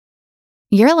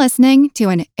You're listening to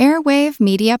an Airwave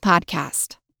Media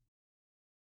Podcast.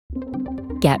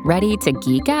 Get ready to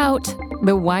geek out.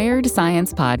 The Wired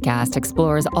Science Podcast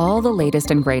explores all the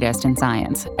latest and greatest in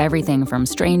science. Everything from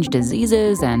strange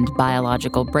diseases and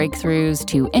biological breakthroughs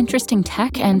to interesting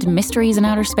tech and mysteries in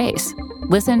outer space.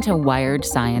 Listen to Wired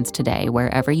Science today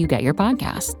wherever you get your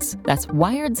podcasts. That's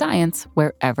Wired Science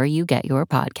wherever you get your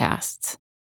podcasts.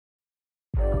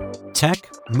 Tech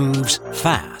moves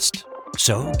fast,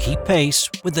 so keep pace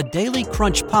with the Daily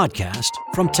Crunch podcast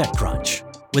from TechCrunch.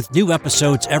 With new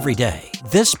episodes every day,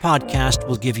 this podcast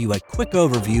will give you a quick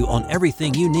overview on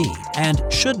everything you need and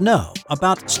should know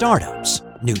about startups,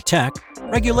 new tech,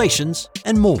 regulations,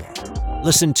 and more.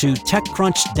 Listen to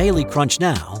TechCrunch Daily Crunch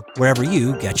now, wherever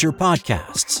you get your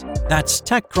podcasts. That's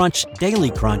TechCrunch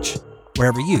Daily Crunch,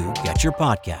 wherever you get your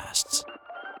podcasts.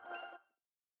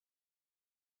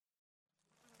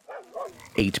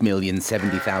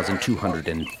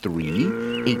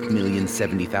 8,070,203,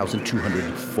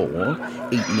 8,070,204,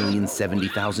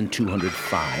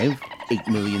 8,070,205,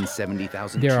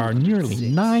 8,070,000. There are nearly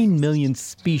 9 million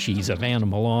species of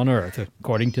animal on Earth,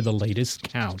 according to the latest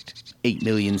count.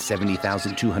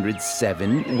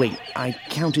 8,070,207. Wait, I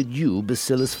counted you,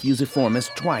 Bacillus fusiformis,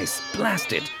 twice.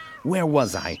 Blast it! Where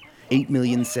was I?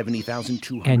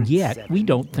 8,070,207. And yet, we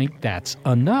don't think that's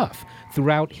enough.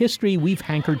 Throughout history, we've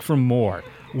hankered for more.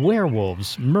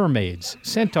 Werewolves, mermaids,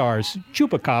 centaurs,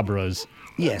 chupacabras.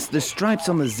 Yes, the stripes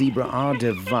on the zebra are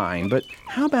divine, but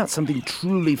how about something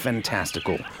truly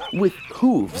fantastical, with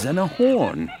hooves and a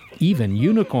horn? Even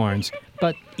unicorns.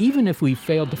 But even if we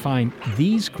failed to find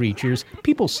these creatures,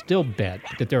 people still bet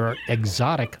that there are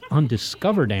exotic,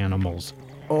 undiscovered animals.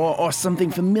 Or something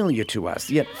familiar to us,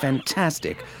 yet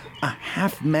fantastic. A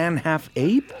half-man,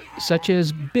 half-ape? Such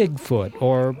as Bigfoot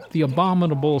or the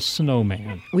abominable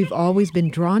snowman. We've always been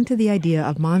drawn to the idea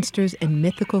of monsters and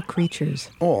mythical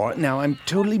creatures. Or, now I'm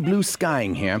totally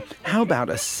blue-skying here, how about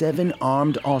a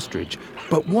 7-armed ostrich?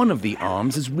 But one of the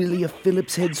arms is really a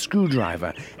Phillips head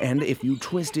screwdriver, and if you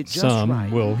twist it just right...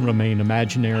 Some will remain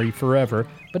imaginary forever,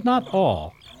 but not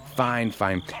all. Fine.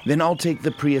 Then I'll take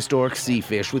the prehistoric sea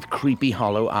fish with creepy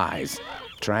hollow eyes.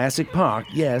 Triassic Park,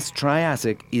 yes,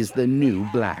 Triassic is the new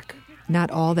black.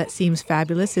 Not all that seems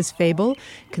fabulous is fable.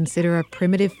 Consider a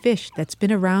primitive fish that's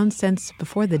been around since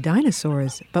before the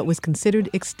dinosaurs, but was considered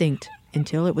extinct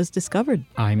until it was discovered.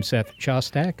 I'm Seth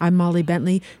Shostak. I'm Molly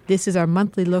Bentley. This is our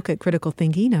monthly look at critical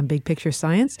thinking on Big Picture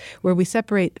Science, where we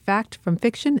separate fact from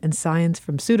fiction and science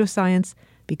from pseudoscience,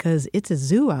 because it's a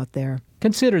zoo out there.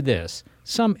 Consider this.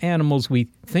 Some animals we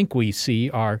think we see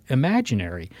are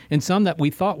imaginary, and some that we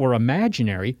thought were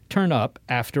imaginary turn up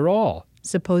after all.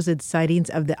 Supposed sightings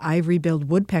of the ivory-billed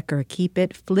woodpecker keep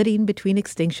it flitting between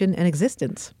extinction and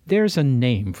existence. There's a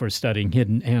name for studying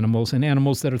hidden animals and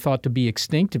animals that are thought to be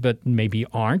extinct but maybe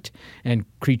aren't, and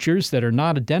creatures that are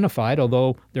not identified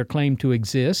although they're claimed to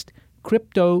exist.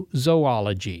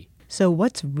 Cryptozoology. So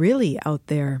what's really out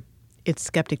there? It's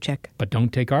Skeptic Check. But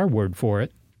don't take our word for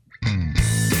it.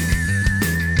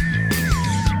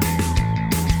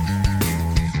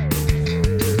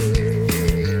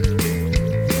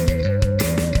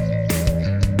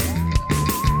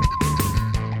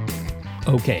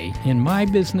 Okay, in my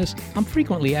business, I'm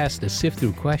frequently asked to sift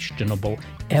through questionable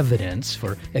evidence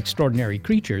for extraordinary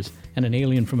creatures, and an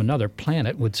alien from another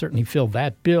planet would certainly fill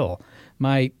that bill.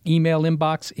 My email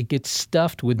inbox, it gets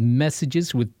stuffed with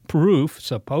messages with proof,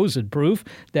 supposed proof,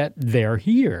 that they're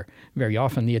here. Very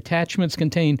often the attachments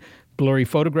contain blurry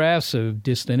photographs of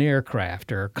distant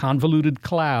aircraft or convoluted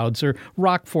clouds or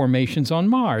rock formations on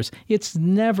Mars. It's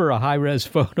never a high-res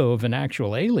photo of an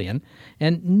actual alien,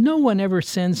 and no one ever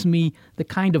sends me the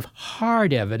kind of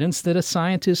hard evidence that a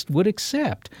scientist would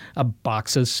accept, a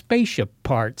box of spaceship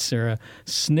parts or a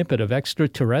snippet of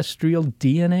extraterrestrial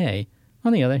DNA.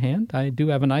 On the other hand, I do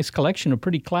have a nice collection of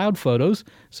pretty cloud photos,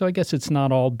 so I guess it's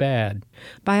not all bad.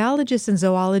 Biologists and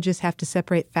zoologists have to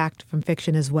separate fact from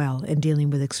fiction as well in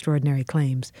dealing with extraordinary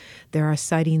claims. There are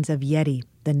sightings of Yeti,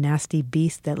 the nasty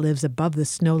beast that lives above the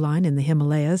snowline in the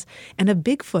Himalayas, and of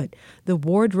Bigfoot, the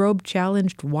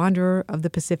wardrobe-challenged wanderer of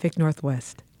the Pacific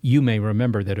Northwest. You may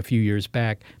remember that a few years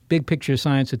back, Big Picture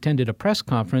Science attended a press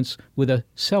conference with a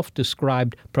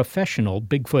self-described professional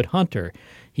Bigfoot hunter.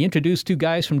 He introduced two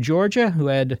guys from Georgia who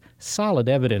had solid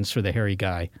evidence for the hairy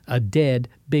guy, a dead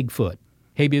Bigfoot.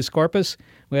 Habeas corpus?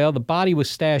 Well, the body was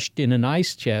stashed in an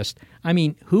ice chest. I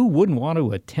mean, who wouldn't want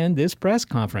to attend this press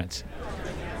conference?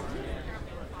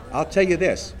 I'll tell you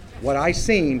this, what I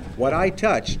seen, what I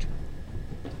touched,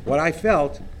 what I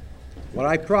felt, what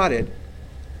I prodded,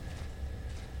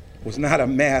 was not a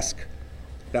mask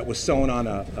that was sewn on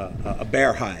a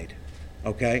bear hide,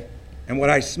 okay? and what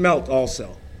I smelt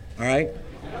also, all right?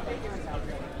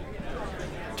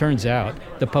 Turns out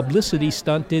the publicity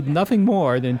stunt did nothing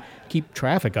more than keep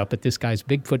traffic up at this guy's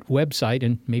Bigfoot website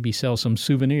and maybe sell some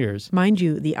souvenirs. Mind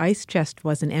you, the ice chest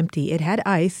wasn't empty. It had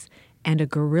ice and a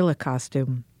gorilla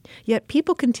costume. Yet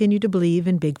people continue to believe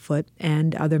in Bigfoot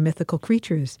and other mythical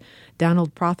creatures.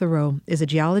 Donald Prothero is a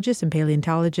geologist and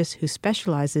paleontologist who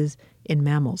specializes in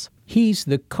mammals. He's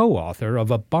the co-author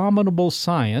of Abominable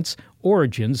Science: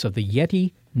 Origins of the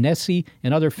Yeti, Nessie,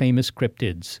 and Other Famous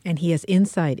Cryptids. And he has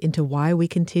insight into why we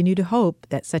continue to hope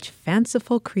that such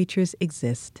fanciful creatures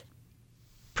exist.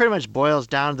 Pretty much boils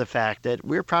down to the fact that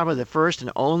we're probably the first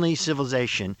and only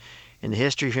civilization in the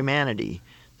history of humanity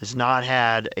that's not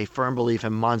had a firm belief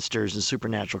in monsters and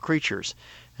supernatural creatures.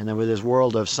 And then with this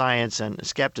world of science and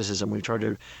skepticism, we've tried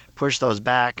to push those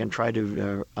back and try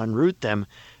to unroot them.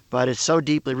 But it's so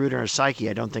deeply rooted in our psyche,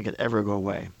 I don't think it'll ever go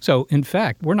away. So, in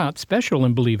fact, we're not special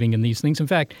in believing in these things. In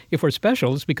fact, if we're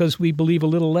special, it's because we believe a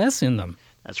little less in them.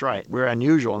 That's right. We're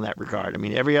unusual in that regard. I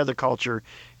mean, every other culture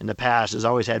in the past has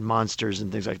always had monsters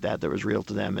and things like that was real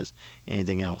to them as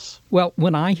anything else. Well,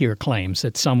 when I hear claims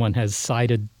that someone has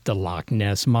sighted the Loch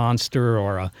Ness Monster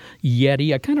or a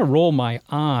Yeti, I kind of roll my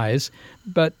eyes.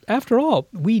 But after all,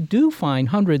 we do find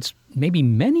hundreds, maybe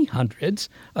many hundreds,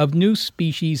 of new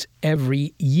species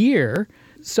every year.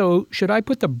 So should I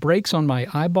put the brakes on my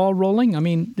eyeball rolling? I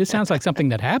mean, this sounds like something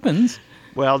that happens.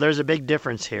 Well, there's a big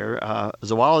difference here.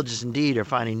 Zoologists indeed are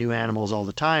finding new animals all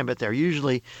the time, but they're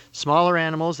usually smaller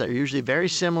animals that are usually very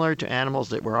similar to animals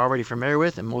that we're already familiar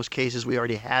with. In most cases, we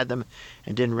already had them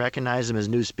and didn't recognize them as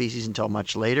new species until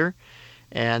much later.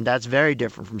 And that's very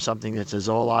different from something that's a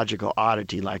zoological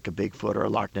oddity like a Bigfoot or a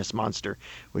Loch Ness Monster,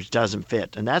 which doesn't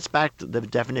fit. And that's back to the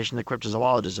definition the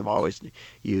cryptozoologists have always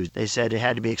used. They said it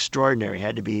had to be extraordinary, it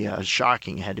had to be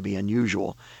shocking, it had to be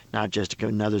unusual, not just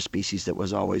another species that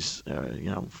was always,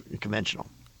 conventional.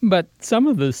 But some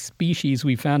of the species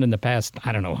we found in the past,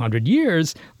 100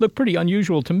 years, look pretty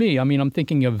unusual to me. I mean, I'm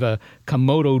thinking of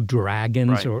Komodo dragons,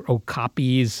 right, or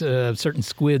okapis, certain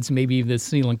squids, maybe the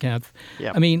coelacanth.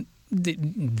 Yeah. I mean,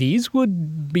 these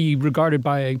would be regarded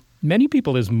by many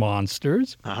people as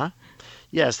monsters.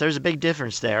 Yes, there's a big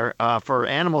difference there. For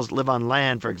animals that live on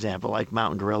land, for example, like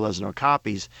mountain gorillas and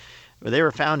okapis, they were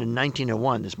found in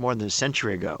 1901. That's more than a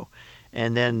century ago.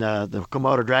 And then the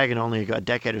Komodo dragon only a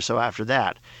decade or so after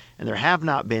that. And there have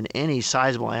not been any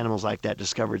sizable animals like that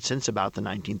discovered since about the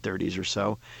 1930s or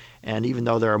so. And even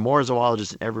though there are more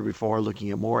zoologists than ever before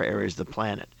looking at more areas of the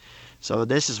planet. So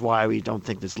this is why we don't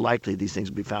think it's likely these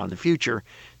things will be found in the future,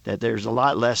 that there's a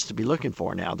lot less to be looking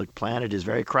for now. The planet is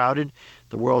very crowded.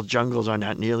 The world's jungles are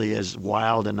not nearly as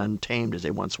wild and untamed as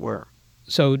they once were.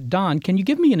 So, Don, can you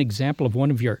give me an example of one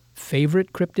of your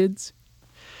favorite cryptids?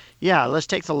 Yeah, let's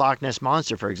take the Loch Ness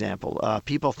Monster, for example.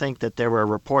 People think that there were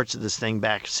reports of this thing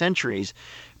back centuries,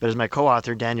 but as my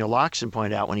co-author Daniel Loxton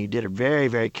pointed out when he did a very,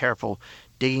 very careful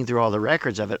digging through all the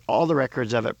records of it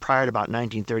prior to about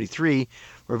 1933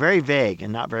 were very vague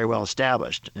and not very well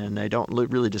established, and they don't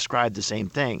really describe the same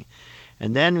thing.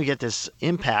 And then we get this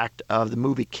impact of the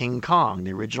movie King Kong,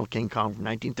 the original King Kong from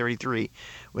 1933,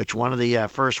 which one of the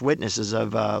first witnesses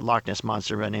of Loch Ness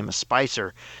Monster by the name of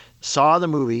Spicer saw the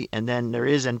movie, and then there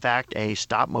is, in fact, a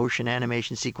stop-motion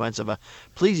animation sequence of a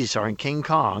plesiosaur in King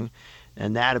Kong,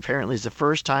 and that apparently is the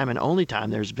first time and only time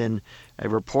there's been a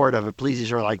report of a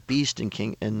plesiosaur-like beast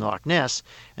in Loch Ness,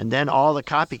 and then all the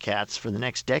copycats for the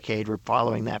next decade were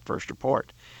following that first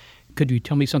report. Could you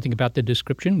tell me something about the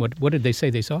description? What did they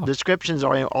say they saw? Descriptions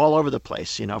are all over the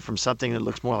place, from something that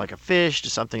looks more like a fish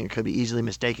to something that could be easily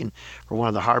mistaken for one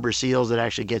of the harbor seals that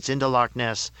actually gets into Loch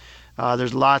Ness.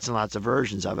 There's lots and lots of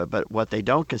versions of it, but what they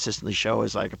don't consistently show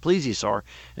is like a plesiosaur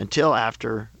until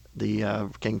after the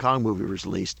King Kong movie was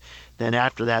released. Then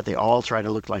after that, they all try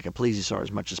to look like a plesiosaur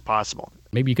as much as possible.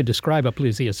 Maybe you could describe a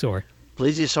plesiosaur.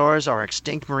 Plesiosaurs are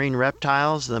extinct marine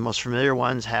reptiles. The most familiar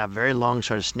ones have very long,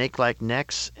 sort of snake-like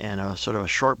necks and a sort of a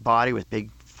short body with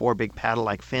four big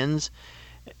paddle-like fins.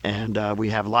 And we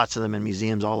have lots of them in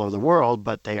museums all over the world,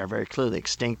 but they are very clearly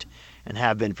extinct and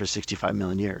have been for 65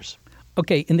 million years.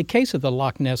 Okay, in the case of the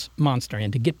Loch Ness Monster,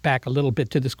 and to get back a little bit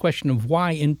to this question of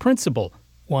why, in principle,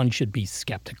 one should be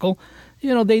skeptical,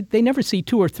 they never see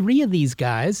two or three of these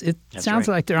guys. That's sounds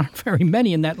right. Like there aren't very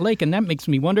many in that lake, and that makes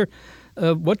me wonder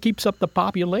what keeps up the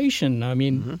population. I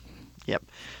mean... Mm-hmm. Yep.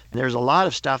 There's a lot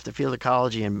of stuff that field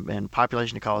ecology and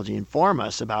population ecology inform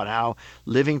us about how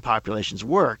living populations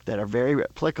work that are very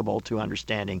applicable to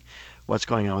understanding what's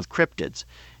going on with cryptids.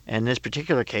 And in this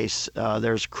particular case,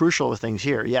 there's crucial things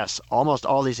here. Yes, almost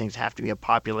all these things have to be a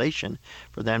population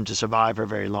for them to survive for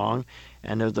very long.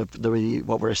 And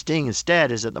what we're seeing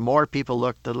instead is that the more people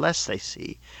look, the less they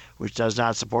see, which does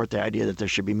not support the idea that there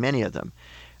should be many of them.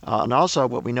 And also,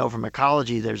 what we know from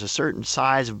ecology, there's a certain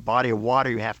size of body of water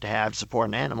you have to support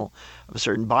an animal of a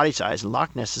certain body size. And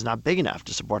Loch Ness is not big enough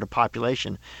to support a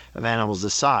population of animals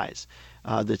this size.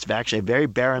 It's actually a very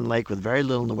barren lake with very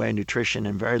little in the way of nutrition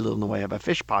and very little in the way of a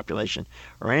fish population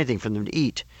or anything for them to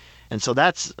eat. And so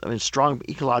that's strong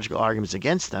ecological arguments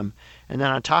against them. And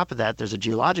then on top of that, there's a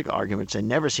geological argument which they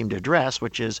never seem to address,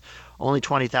 which is only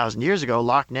 20,000 years ago,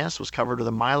 Loch Ness was covered with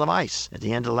a mile of ice at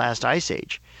the end of the last ice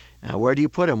age. Where do you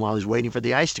put him while he's waiting for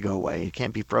the ice to go away? He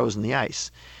can't be frozen in the ice.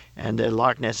 And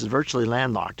Loch Ness is virtually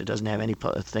landlocked. It doesn't have any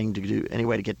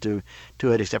way to get to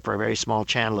it except for a very small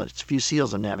channel. It's a few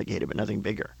seals have navigated, but nothing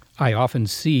bigger. I often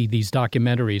see these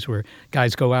documentaries where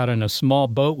guys go out in a small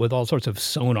boat with all sorts of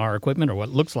sonar equipment or what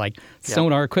looks like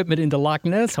sonar equipment into Loch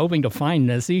Ness, hoping to find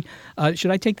Nessie.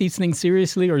 Should I take these things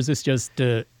seriously, or is this just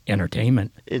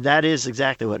entertainment? That is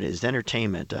exactly what it is,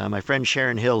 entertainment. My friend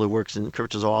Sharon Hill, who works in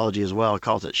cryptozoology as well,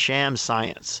 calls it sham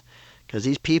science, because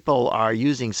these people are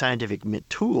using scientific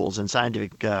tools and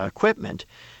scientific equipment,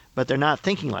 but they're not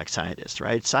thinking like scientists,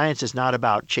 right? Science is not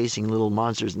about chasing little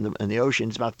monsters in the ocean.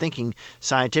 It's about thinking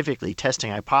scientifically, testing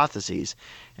hypotheses,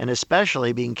 and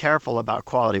especially being careful about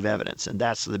quality of evidence. And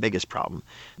that's the biggest problem.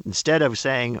 Instead of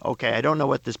saying, okay, I don't know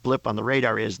what this blip on the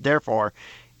radar is, therefore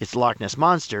it's the Loch Ness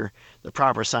Monster, the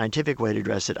proper scientific way to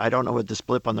address it, I don't know what this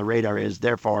blip on the radar is,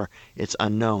 therefore it's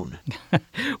unknown.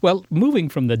 Well, moving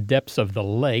from the depths of the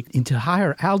lake into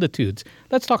higher altitudes,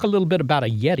 let's talk a little bit about a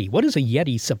Yeti. What is a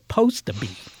Yeti supposed to be?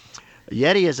 A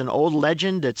Yeti is an old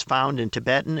legend that's found in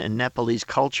Tibetan and Nepalese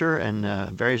culture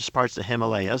and various parts of the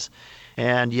Himalayas.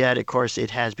 And yet, of course,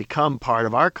 it has become part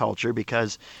of our culture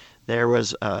because there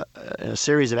was a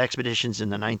series of expeditions in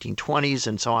the 1920s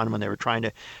and so on when they were trying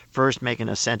to first make an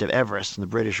ascent of Everest, and the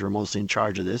British were mostly in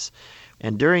charge of this.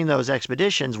 And during those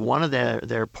expeditions, one of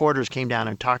their porters came down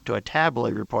and talked to a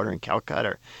tabloid reporter in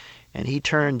Calcutta. And he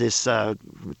turned this, to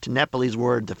Nepalese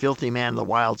word, the filthy man of the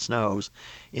wild snows,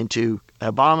 into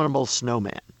abominable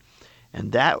snowman.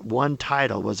 And that one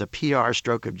title was a PR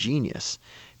stroke of genius,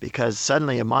 because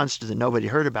suddenly a monster that nobody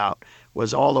heard about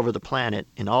was all over the planet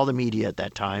in all the media at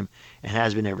that time and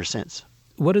has been ever since.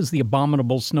 What is the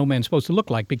abominable snowman supposed to look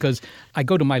like? Because I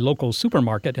go to my local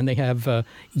supermarket and they have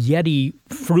Yeti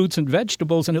fruits and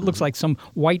vegetables, and it looks like some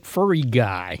white furry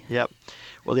guy. Yep.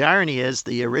 Well, the irony is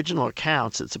the original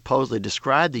accounts that supposedly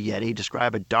describe the Yeti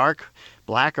describe a dark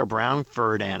black or brown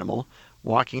furred animal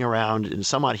walking around in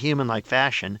somewhat human-like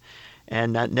fashion,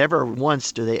 and never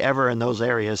once do they ever in those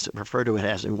areas refer to it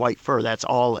as in white fur. That's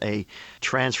all a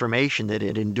transformation that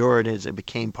it endured as it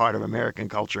became part of American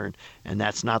culture, and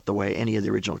that's not the way any of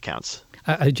the original accounts.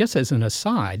 Just as an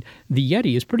aside, the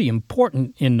Yeti is pretty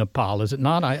important in Nepal, is it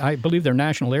not? I believe their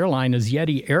national airline is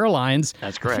Yeti Airlines.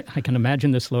 That's correct. I can imagine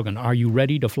the slogan, "Are you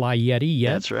ready to fly Yeti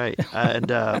yet?" That's right.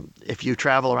 And if you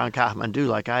travel around Kathmandu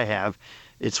like I have,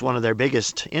 it's one of their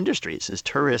biggest industries is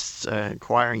tourists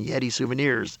acquiring Yeti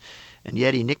souvenirs and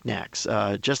Yeti knickknacks.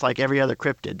 Just like every other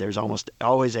cryptid, there's almost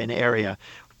always an area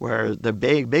where the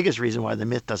biggest reason why the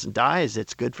myth doesn't die is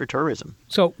it's good for tourism.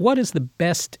 So what is the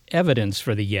best evidence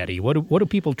for the Yeti? What do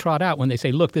people trot out when they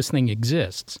say, look, this thing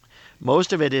exists?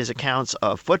 Most of it is accounts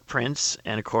of footprints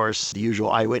and, of course, the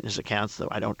usual eyewitness accounts that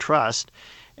I don't trust.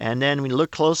 And then when you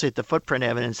look closely at the footprint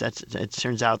evidence, it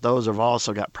turns out those have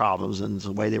also got problems in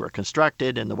the way they were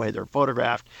constructed and the way they're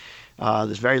photographed.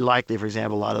 It's very likely, for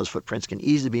example, a lot of those footprints can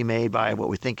easily be made by what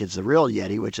we think is the real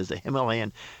Yeti, which is the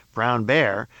Himalayan brown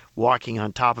bear walking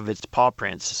on top of its paw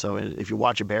prints. So if you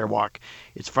watch a bear walk,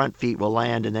 its front feet will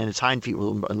land and then its hind feet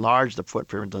will enlarge the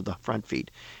footprint of the front feet.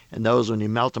 And those, when you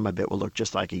melt them a bit, will look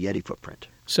just like a Yeti footprint.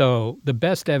 So the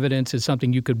best evidence is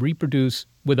something you could reproduce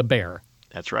with a bear.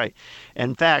 That's right.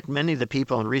 In fact, many of the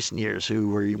people in recent years who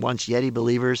were once Yeti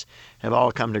believers have all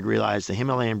come to realize the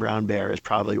Himalayan brown bear is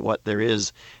probably what there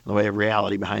is in the way of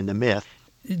reality behind the myth.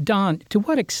 Don, to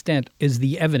what extent is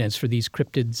the evidence for these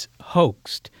cryptids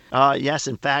hoaxed? Yes,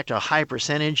 in fact, a high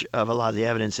percentage of a lot of the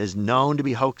evidence is known to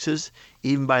be hoaxes,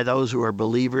 even by those who are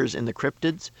believers in the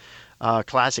cryptids. A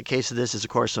classic case of this is, of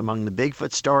course, among the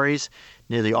Bigfoot stories.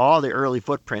 Nearly all the early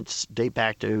footprints date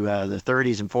back to the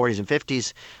 30s and 40s and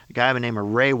 50s. A guy by the name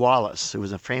of Ray Wallace, who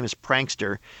was a famous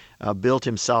prankster, built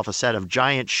himself a set of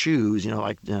giant shoes,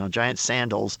 giant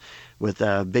sandals with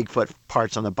Bigfoot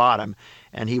parts on the bottom.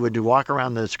 And he would walk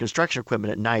around this construction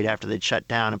equipment at night after they'd shut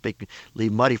down and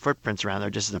leave muddy footprints around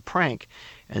there just as a prank.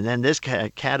 And then this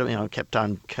kept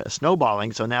on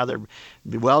snowballing. So now there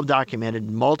are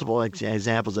well-documented multiple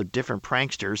examples of different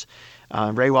pranksters.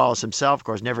 Ray Wallace himself, of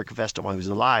course, never confessed to while he was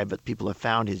alive, but people have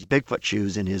found his Bigfoot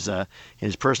shoes in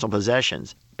his personal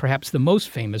possessions. Perhaps the most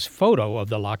famous photo of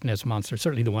the Loch Ness Monster,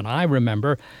 certainly the one I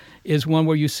remember, is one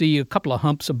where you see a couple of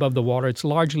humps above the water. It's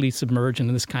largely submerged and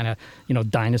this kind of,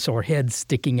 dinosaur head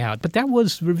sticking out. But that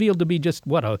was revealed to be just,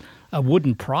 a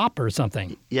wooden prop or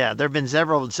something. Yeah, there have been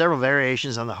several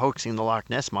variations on the hoaxing the Loch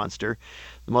Ness Monster.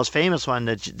 The most famous one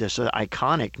that's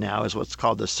iconic now is what's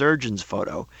called the surgeon's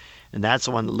photo. And that's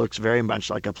the one that looks very much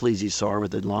like a plesiosaur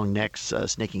with the long necks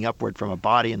snaking upward from a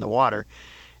body in the water.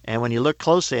 And when you look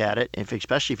closely at it,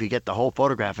 especially if you get the whole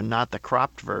photograph and not the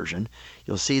cropped version,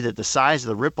 you'll see that the size of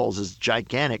the ripples is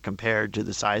gigantic compared to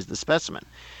the size of the specimen.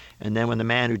 And then when the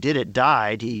man who did it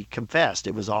died, he confessed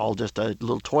it was all just a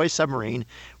little toy submarine,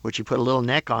 which he put a little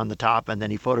neck on the top, and then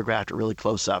he photographed it really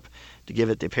close up to give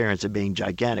it the appearance of being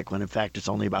gigantic, when in fact it's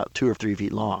only about 2 or 3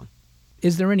 feet long.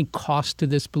 Is there any cost to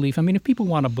this belief? I mean, if people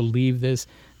want to believe this,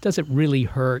 does it really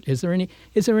hurt? Is there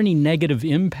any negative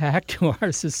impact to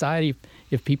our society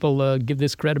if people give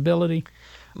this credibility?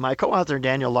 My co-author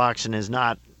Daniel Loxton is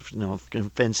not,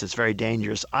 convinced it's very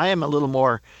dangerous. I am a little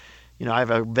more, I have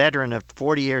a veteran of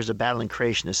 40 years of battling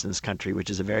creationists in this country,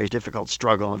 which is a very difficult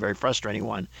struggle and a very frustrating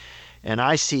one. And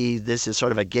I see this as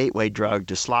sort of a gateway drug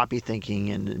to sloppy thinking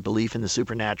and belief in the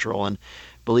supernatural and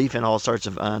belief in all sorts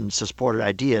of unsupported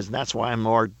ideas. And that's why I'm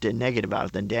more negative about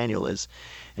it than Daniel is.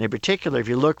 And in particular, if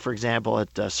you look, for example,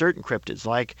 at certain cryptids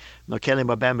like Mokele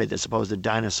Mbembe, the supposed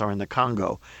dinosaur in the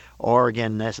Congo, or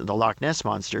again, the Loch Ness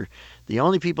Monster, the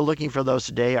only people looking for those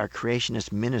today are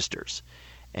creationist ministers.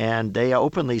 And they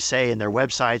openly say in their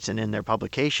websites and in their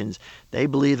publications, they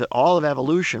believe that all of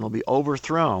evolution will be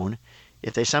overthrown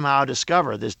if they somehow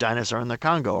discover this dinosaur in the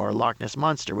Congo or Loch Ness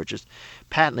Monster, which is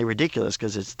patently ridiculous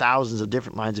because it's thousands of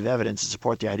different lines of evidence to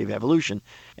support the idea of evolution.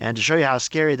 And to show you how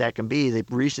scary that can be, the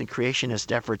recent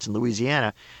creationist efforts in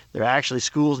Louisiana, there are actually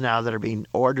schools now that are being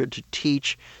ordered to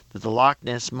teach that the Loch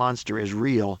Ness Monster is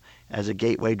real as a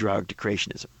gateway drug to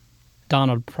creationism.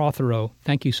 Donald Prothero,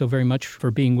 thank you so very much for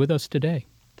being with us today.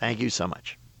 Thank you so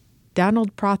much.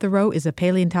 Donald Prothero is a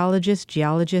paleontologist,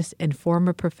 geologist, and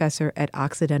former professor at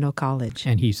Occidental College.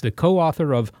 And he's the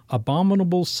co-author of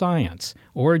Abominable Science,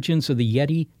 Origins of the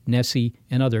Yeti, Nessie,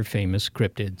 and Other Famous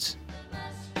Cryptids.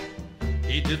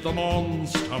 He did the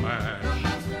monster mash.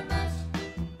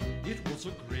 It was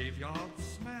a graveyard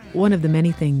smash. One of the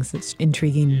many things that's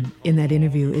intriguing in that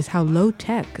interview is how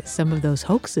low-tech some of those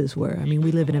hoaxes were. I mean,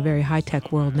 we live in a very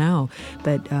high-tech world now,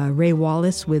 but Ray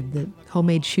Wallace, with the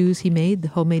homemade shoes he made, the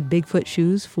homemade Bigfoot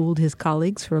shoes, fooled his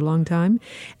colleagues for a long time.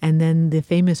 And then the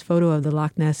famous photo of the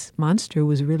Loch Ness Monster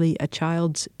was really a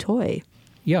child's toy.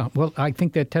 Yeah, well, I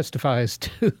think that testifies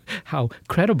to how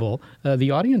credible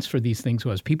the audience for these things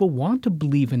was. People want to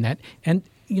believe in that. And,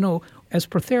 as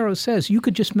Prothero says, you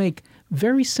could just make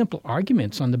very simple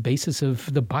arguments on the basis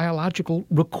of the biological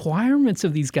requirements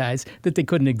of these guys that they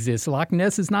couldn't exist. Loch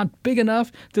Ness is not big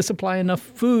enough to supply enough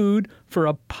food for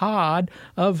a pod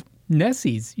of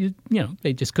Nessies.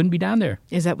 They just couldn't be down there.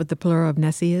 Is that what the plural of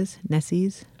Nessie is?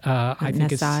 Nessies? I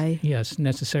think Nessie? Yes,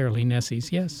 necessarily Nessies.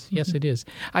 Yes, it is.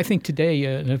 I think today,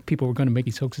 if people were going to make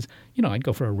these hoaxes, I'd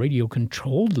go for a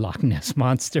radio-controlled Loch Ness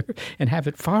Monster and have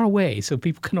it far away so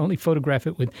people can only photograph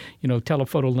it with,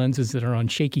 telephoto lenses that are on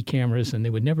shaky cameras, and they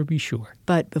would never be sure.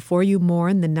 But before you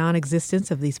mourn the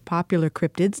non-existence of these popular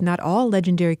cryptids, not all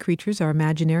legendary creatures are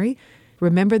imaginary.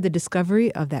 Remember the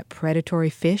discovery of that predatory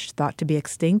fish thought to be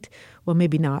extinct? Well,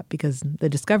 maybe not, because the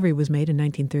discovery was made in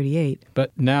 1938.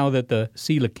 But now that the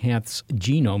coelacanth's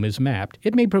genome is mapped,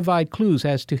 it may provide clues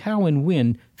as to how and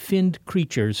when finned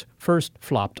creatures first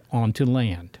flopped onto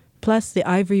land. Plus, the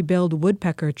ivory-billed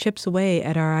woodpecker chips away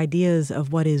at our ideas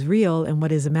of what is real and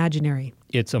what is imaginary.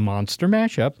 It's a monster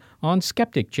mashup on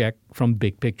Skeptic Check from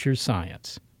Big Picture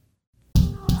Science.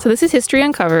 So this is History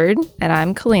Uncovered, and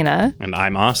I'm Kalina. And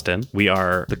I'm Austin. We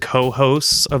are the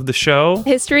co-hosts of the show.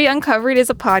 History Uncovered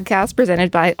is a podcast presented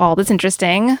by All That's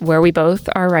Interesting, where we both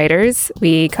are writers.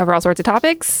 We cover all sorts of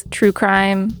topics: true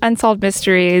crime, unsolved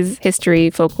mysteries,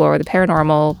 history, folklore, the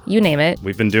paranormal, you name it.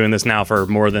 We've been doing this now for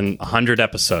more than 100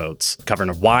 episodes, covering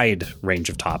a wide range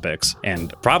of topics,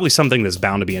 and probably something that's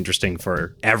bound to be interesting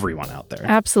for everyone out there.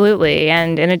 Absolutely.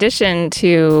 And in addition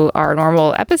to our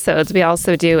normal episodes, we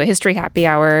also do a History Happy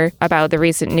Hour more about the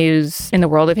recent news in the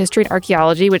world of history and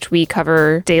archaeology, which we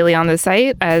cover daily on the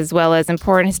site, as well as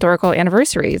important historical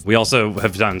anniversaries. We also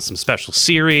have done some special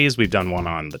series. We've done one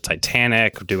on the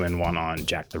Titanic, doing one on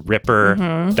Jack the Ripper,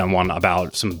 done one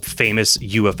about some famous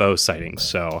UFO sightings.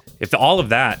 So if all of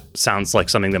that sounds like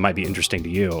something that might be interesting to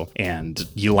you, and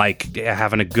you like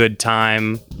having a good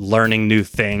time, learning new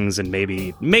things, and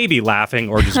maybe laughing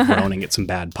or just groaning at some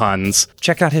bad puns,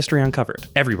 check out History Uncovered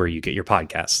everywhere you get your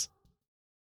podcasts.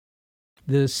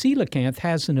 The coelacanth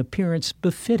has an appearance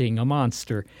befitting a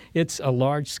monster. It's a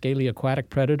large, scaly aquatic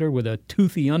predator with a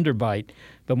toothy underbite.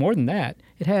 But more than that,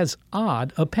 it has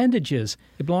odd appendages.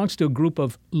 It belongs to a group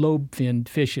of lobe-finned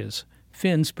fishes.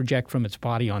 Fins project from its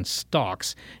body on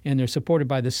stalks, and they're supported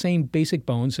by the same basic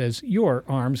bones as your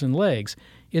arms and legs.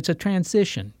 It's a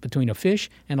transition between a fish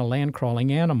and a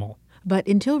land-crawling animal. But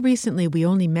until recently, we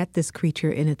only met this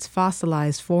creature in its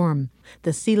fossilized form.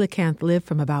 The coelacanth lived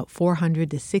from about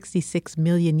 400 to 66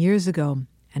 million years ago,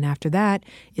 and after that,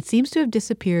 it seems to have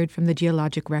disappeared from the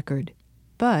geologic record.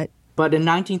 But in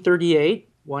 1938,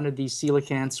 one of these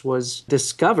coelacanths was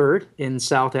discovered in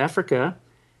South Africa,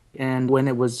 and when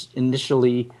it was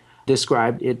initially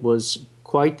described, it was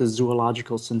quite the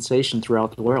zoological sensation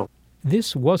throughout the world.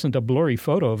 This wasn't a blurry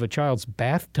photo of a child's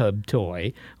bathtub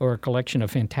toy or a collection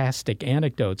of fantastic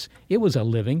anecdotes. It was a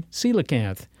living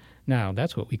coelacanth. Now,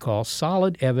 that's what we call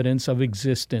solid evidence of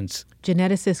existence.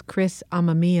 Geneticist Chris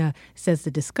Amamiya says the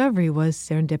discovery was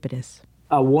serendipitous.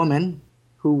 A woman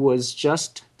who was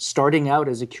just starting out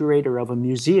as a curator of a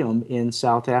museum in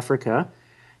South Africa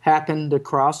happened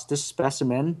across this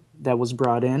specimen that was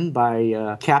brought in by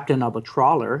a captain of a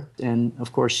trawler. And,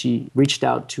 of course, she reached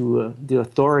out to the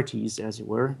authorities, as it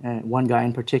were, and one guy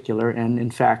in particular. And,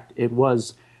 in fact, it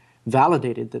was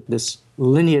validated that this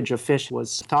lineage of fish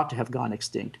was thought to have gone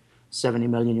extinct 70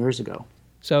 million years ago.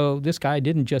 So this guy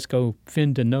didn't just go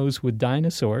fin to nose with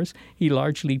dinosaurs. He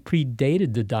largely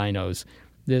predated the dinos.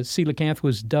 The coelacanth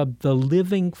was dubbed the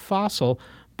living fossil,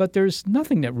 but there's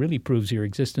nothing that really proves your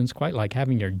existence quite like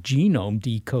having your genome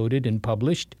decoded and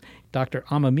published. Dr.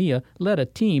 Amamiya led a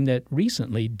team that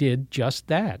recently did just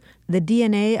that. The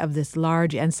DNA of this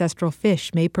large ancestral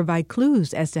fish may provide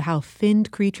clues as to how finned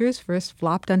creatures first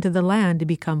flopped onto the land to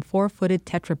become four-footed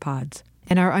tetrapods.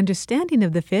 And our understanding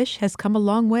of the fish has come a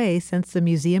long way since the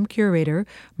museum curator,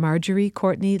 Marjorie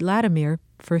Courtney Latimer,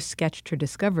 first sketched her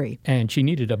discovery. And she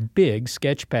needed a big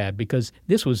sketch pad because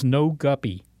this was no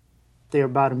guppy. They're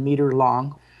about 1 meter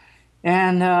long.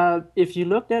 And if you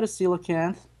looked at a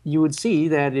coelacanth, you would see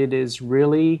that it is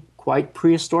really quite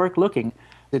prehistoric looking.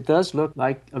 It does look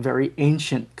like a very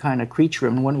ancient kind of creature.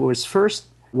 And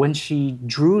when she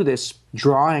drew this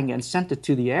drawing and sent it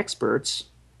to the experts,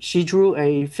 she drew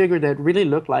a figure that really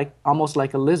looked almost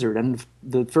like a lizard. And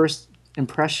the first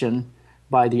impression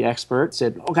by the expert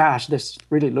said, "Oh gosh, this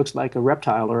really looks like a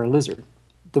reptile or a lizard."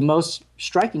 The most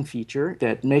striking feature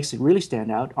that makes it really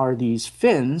stand out are these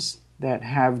fins that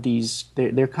have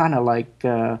they're kind of like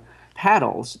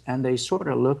paddles, and they sort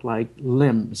of look like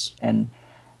limbs. And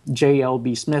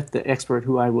J.L.B. Smith, the expert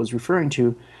who I was referring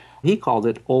to, he called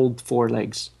it old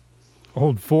forelegs.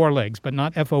 Old forelegs, but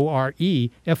not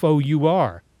F-O-R-E,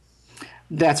 F-O-U-R.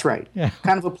 That's right. Yeah.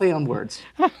 Kind of a play on words.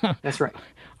 That's right.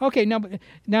 Okay,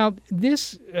 now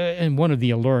this, and one of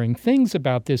the alluring things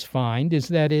about this find is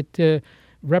that it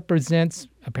represents,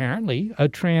 apparently, a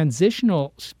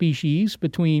transitional species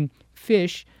between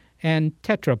fish and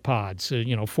tetrapods,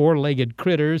 four-legged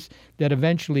critters that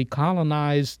eventually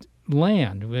colonized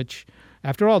land, which,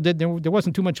 after all, there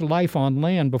wasn't too much life on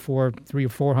land before 300 or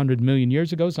 400 million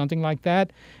years ago, something like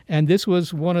that. And this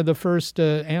was one of the first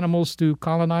animals to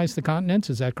colonize the continents.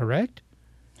 Is that correct?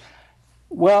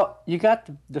 Well, you got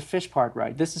the fish part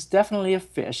right. This is definitely a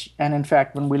fish. And in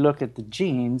fact, when we look at the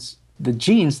genes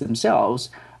themselves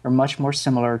are much more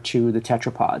similar to the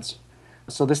tetrapods.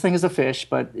 So this thing is a fish,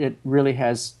 but it really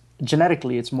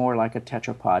genetically, it's more like a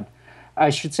tetrapod. I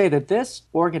should say that this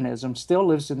organism still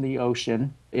lives in the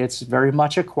ocean. It's very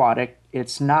much aquatic.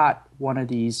 It's not one of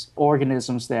these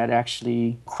organisms that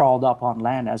actually crawled up on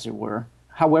land, as it were.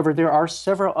 However, there are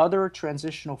several other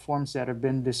transitional forms that have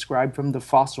been described from the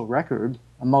fossil record,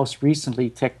 most recently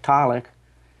Tiktaalik,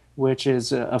 which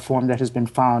is a form that has been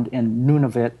found in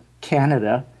Nunavut,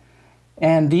 Canada.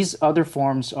 And these other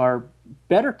forms are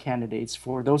better candidates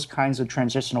for those kinds of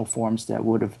transitional forms that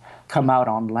would have come out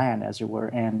on land, as it were,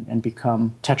 and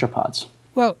become tetrapods.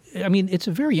 Well, I mean, it's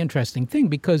a very interesting thing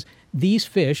because these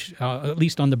fish, at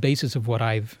least on the basis of what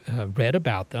I've read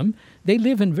about them, they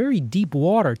live in very deep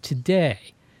water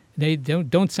today. They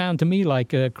don't sound to me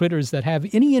like critters that have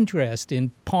any interest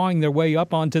in pawing their way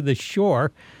up onto the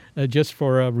shore. just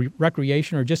for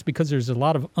recreation or just because there's a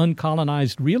lot of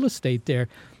uncolonized real estate there.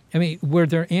 I mean, were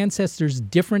their ancestors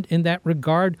different in that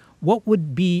regard? What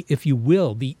would be, if you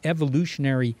will, the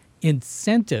evolutionary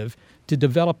incentive to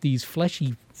develop these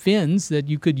fleshy fins that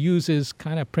you could use as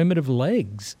kind of primitive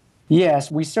legs?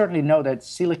 Yes, we certainly know that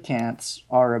coelacanths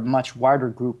are a much wider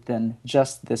group than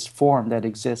just this form that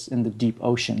exists in the deep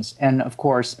oceans. And of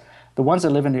course, the ones that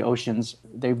live in the oceans,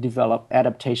 they've developed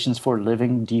adaptations for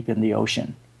living deep in the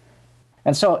ocean.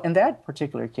 And so in that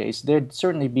particular case, there'd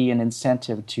certainly be an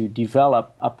incentive to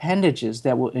develop appendages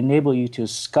that will enable you to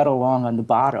scud along on the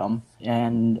bottom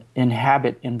and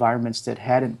inhabit environments that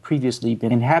hadn't previously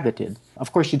been inhabited.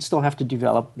 Of course, you'd still have to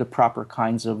develop the proper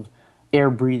kinds of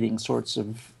air-breathing sorts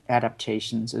of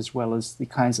adaptations, as well as the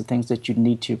kinds of things that you'd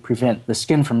need to prevent the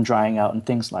skin from drying out and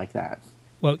things like that.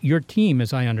 Well, your team,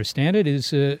 as I understand it, is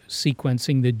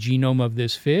sequencing the genome of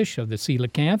this fish, of the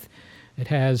coelacanth. It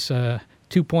has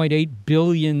 2.8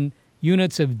 billion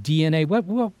units of DNA. What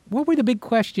were the big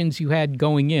questions you had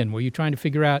going in? Were you trying to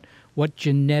figure out what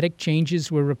genetic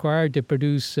changes were required to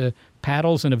produce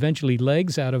paddles and eventually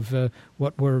legs out of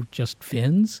what were just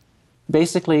fins?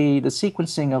 Basically, the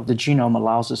sequencing of the genome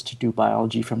allows us to do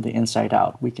biology from the inside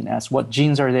out. We can ask what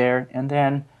genes are there and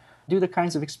then do the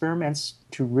kinds of experiments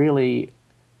to really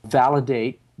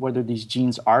validate whether these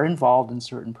genes are involved in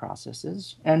certain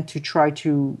processes and to try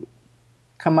to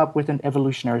come up with an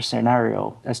evolutionary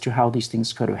scenario as to how these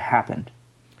things could have happened.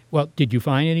 Well, did you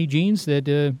find any genes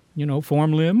that,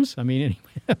 form limbs? I mean,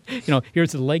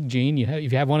 here's the leg gene.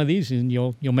 If you have one of these, and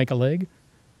you'll make a leg?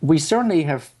 We certainly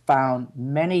have found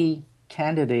many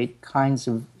candidate kinds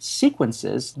of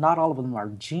sequences. Not all of them are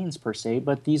genes per se,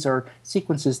 but these are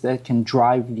sequences that can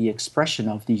drive the expression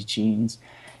of these genes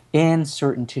in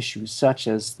certain tissues, such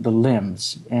as the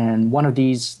limbs. And one of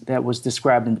these that was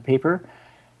described in the paper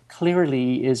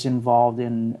clearly is involved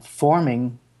in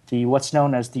forming what's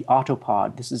known as the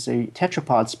autopod. This is a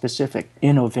tetrapod-specific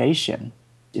innovation.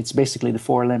 It's basically the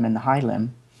forelimb and the hind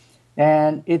limb.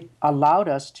 And it allowed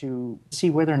us to see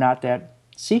whether or not that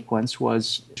sequence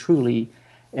was truly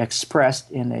expressed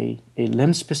in a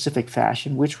limb-specific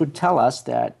fashion, which would tell us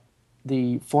that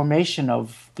the formation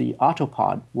of the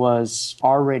autopod was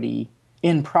already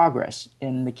in progress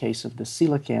in the case of the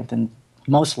coelacanth and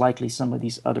most likely some of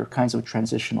these other kinds of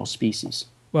transitional species.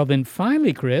 Well, then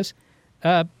finally, Chris,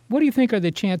 what do you think are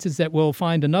the chances that we'll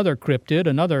find another cryptid,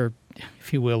 another,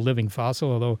 if you will, living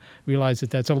fossil, although realize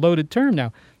that that's a loaded term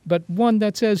now, but one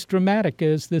that's as dramatic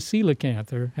as the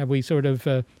coelacanth, or have we sort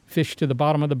of fished to the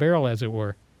bottom of the barrel, as it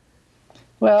were?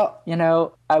 Well,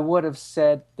 I would have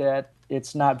said that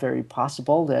it's not very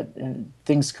possible that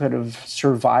things could have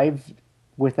survived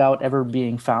without ever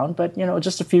being found. But,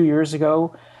 just a few years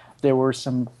ago, there were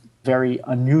some very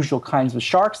unusual kinds of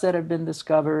sharks that have been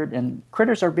discovered, and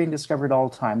critters are being discovered all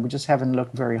the time. We just haven't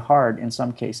looked very hard in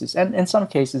some cases. And in some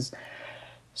cases,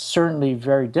 certainly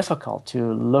very difficult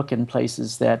to look in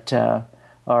places that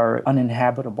are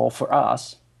uninhabitable for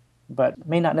us, but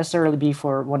may not necessarily be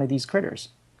for one of these critters.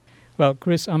 Well,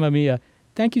 Chris Amamiya,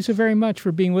 thank you so very much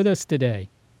for being with us today.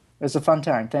 It was a fun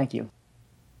time. Thank you.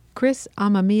 Chris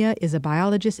Amamiya is a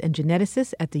biologist and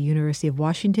geneticist at the University of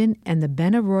Washington and the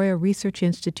Benaroya Research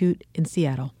Institute in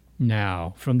Seattle.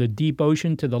 Now, from the deep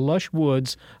ocean to the lush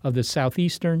woods of the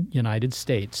southeastern United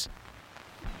States.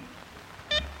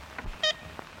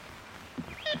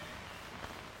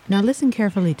 Now listen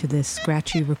carefully to this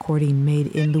scratchy recording made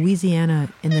in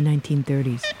Louisiana in the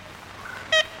 1930s.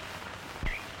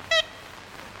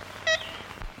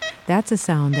 That's a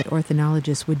sound that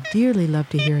ornithologists would dearly love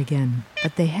to hear again,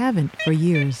 but they haven't for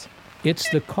years. It's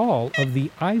the call of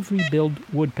the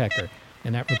ivory-billed woodpecker,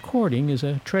 and that recording is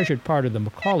a treasured part of the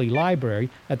Macaulay Library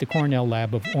at the Cornell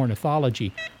Lab of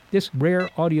Ornithology. This rare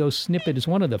audio snippet is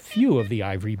one of the few of the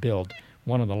ivory-billed,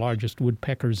 one of the largest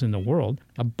woodpeckers in the world,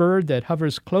 a bird that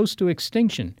hovers close to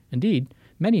extinction. Indeed,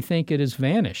 many think it has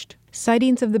vanished.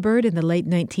 Sightings of the bird in the late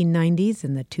 1990s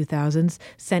and the 2000s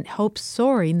sent hopes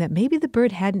soaring that maybe the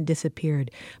bird hadn't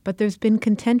disappeared, but there's been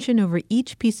contention over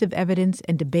each piece of evidence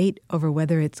and debate over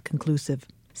whether it's conclusive.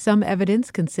 Some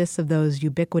evidence consists of those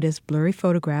ubiquitous blurry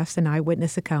photographs and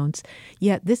eyewitness accounts,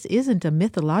 yet this isn't a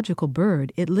mythological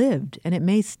bird. It lived, and it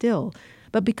may still.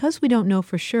 But because we don't know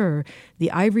for sure,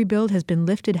 the ivory-billed has been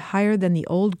lifted higher than the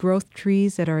old-growth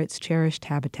trees that are its cherished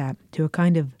habitat, to a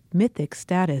kind of mythic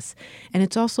status, and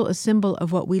it's also a symbol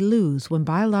of what we lose when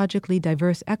biologically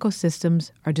diverse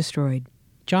ecosystems are destroyed.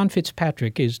 John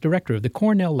Fitzpatrick is director of the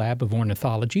Cornell Lab of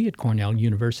Ornithology at Cornell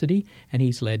University, and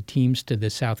he's led teams to the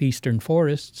southeastern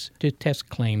forests to test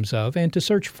claims of and to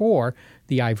search for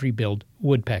the ivory-billed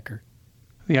woodpecker.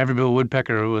 The ivory-billed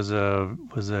woodpecker was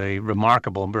a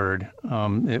remarkable bird.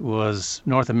 It was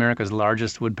North America's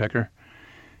largest woodpecker,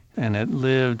 and it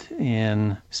lived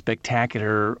in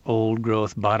spectacular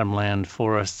old-growth bottomland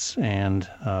forests and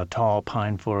tall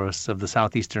pine forests of the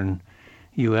southeastern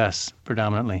U.S.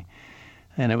 predominantly.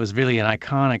 And it was really an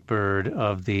iconic bird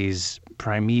of these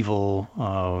primeval,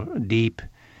 deep,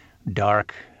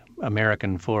 dark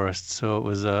American forests. So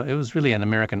it was really an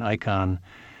American icon.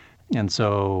 And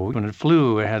so when it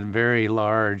flew, it had very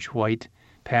large white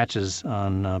patches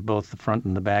on both the front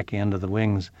and the back end of the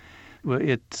wings.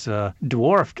 It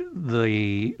dwarfed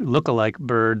the look-alike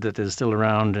bird that is still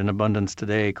around in abundance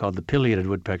today called the pileated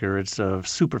woodpecker. It's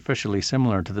superficially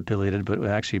similar to the pileated, but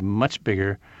actually much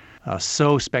bigger.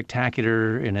 So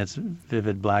spectacular in its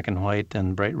vivid black and white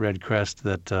and bright red crest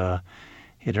that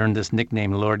it earned this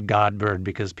nickname Lord God bird,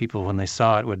 because people, when they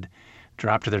saw it, would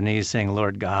drop to their knees saying,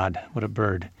 "Lord God, what a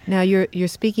bird." Now, you're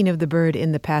speaking of the bird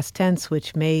in the past tense,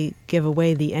 which may give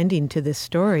away the ending to this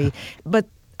story. But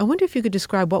I wonder if you could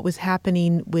describe what was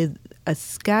happening with a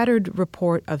scattered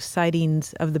report of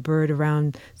sightings of the bird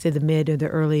around, say, the mid or the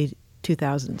early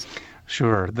 2000s.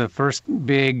 Sure. The first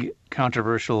big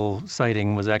controversial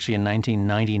sighting was actually in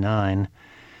 1999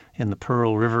 in the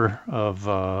Pearl River of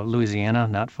Louisiana,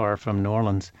 not far from New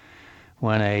Orleans,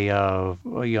 when a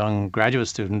young graduate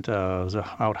student was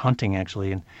out hunting,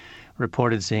 actually, and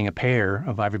reported seeing a pair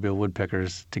of ivory-billed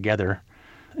woodpeckers together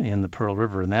in the Pearl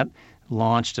River. And that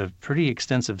launched a pretty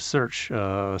extensive search,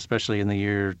 especially in the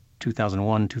year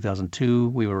 2001, 2002.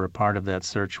 We were a part of that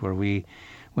search where we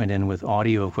went in with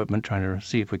audio equipment trying to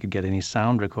see if we could get any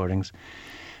sound recordings.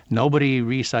 Nobody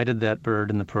recited that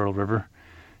bird in the Pearl River,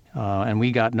 and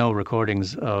we got no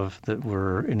recordings that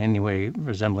were in any way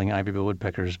resembling ivory-billed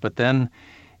woodpeckers. But then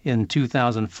in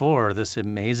 2004, this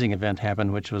amazing event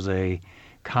happened, which was a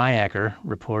kayaker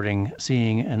reporting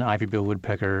seeing an ivory-billed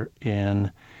woodpecker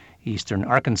in eastern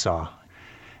Arkansas.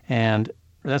 And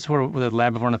that's where the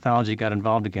Lab of Ornithology got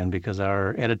involved again, because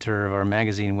our editor of our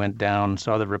magazine went down,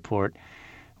 saw the report,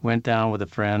 went down with a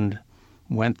friend,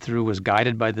 went through, was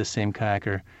guided by this same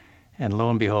kayaker, and lo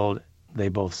and behold, they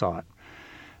both saw it.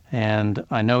 And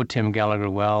I know Tim Gallagher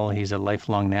well. He's a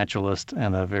lifelong naturalist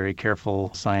and a very careful,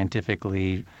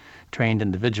 scientifically trained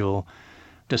individual.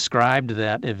 Described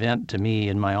that event to me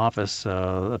in my office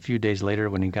a few days later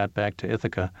when he got back to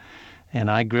Ithaca.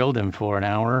 And I grilled him for an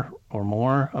hour or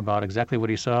more about exactly what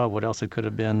he saw, what else it could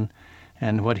have been,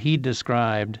 and what he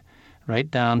described right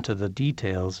down to the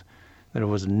details. There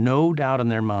was no doubt in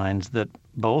their minds that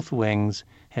both wings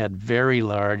had very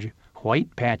large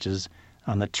white patches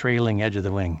on the trailing edge of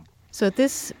the wing. So at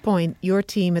this point, your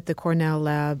team at the Cornell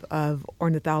Lab of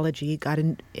Ornithology got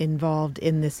involved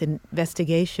in this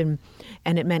investigation,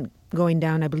 and it meant going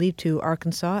down, I believe, to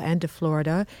Arkansas and to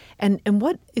Florida. And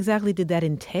what exactly did that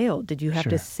entail? Did you have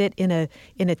to sit in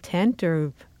a tent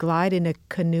or glide in a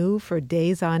canoe for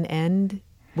days on end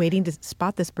waiting to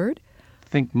spot this bird?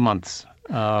 Think months.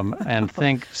 And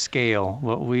think scale.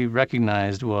 What we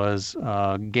recognized was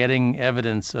getting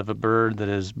evidence of a bird that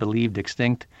is believed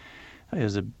extinct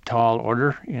is a tall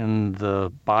order in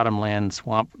the bottomland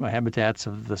swamp habitats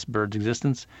of this bird's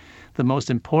existence. The most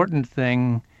important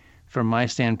thing from my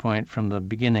standpoint from the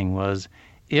beginning was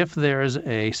if there's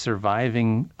a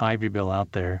surviving ivory-bill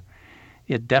out there,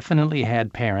 it definitely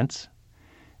had parents,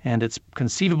 and it's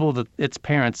conceivable that its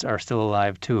parents are still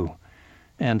alive too.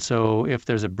 And so if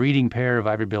there's a breeding pair of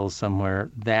ivory-bills somewhere,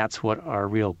 that's what our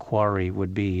real quarry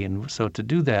would be. And so to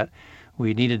do that,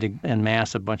 we needed to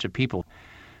amass a bunch of people.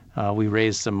 We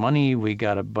raised some money. We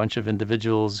got a bunch of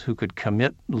individuals who could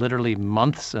commit literally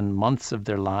months and months of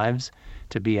their lives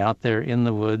to be out there in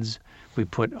the woods. We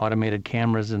put automated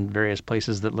cameras in various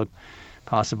places that looked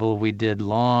possible. We did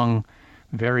long,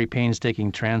 very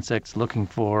painstaking transects looking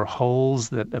for holes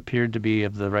that appeared to be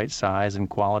of the right size and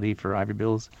quality for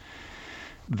ivory-bills.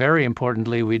 Very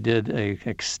importantly, we did an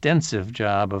extensive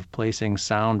job of placing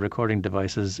sound recording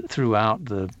devices throughout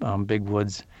the big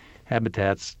woods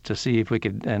habitats to see if we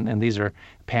could, and these are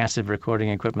passive recording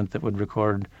equipment that would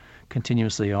record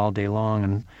continuously all day long,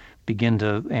 and begin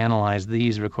to analyze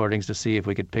these recordings to see if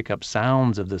we could pick up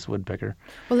sounds of this woodpecker.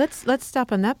 Well, let's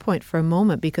stop on that point for a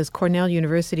moment, because Cornell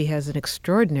University has an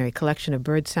extraordinary collection of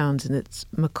bird sounds in its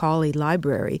Macaulay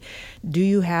Library. Do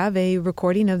you have a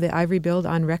recording of the ivory-billed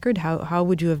on record? How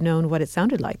would you have known what it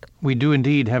sounded like? We do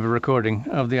indeed have a recording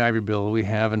of the ivory-bill. We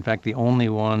have, in fact, the only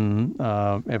one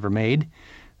ever made.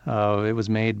 It was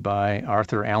made by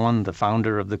Arthur Allen, the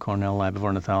founder of the Cornell Lab of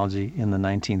Ornithology in the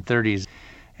 1930s.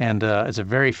 And it's a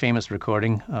very famous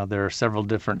recording. There are several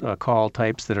different call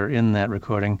types that are in that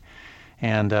recording.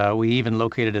 And we even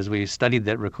located, as we studied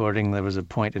that recording, there was a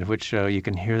point at which you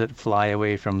can hear it fly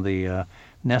away from the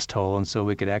nest hole, and so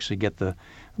we could actually get the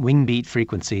wing beat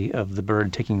frequency of the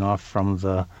bird taking off from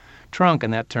the trunk,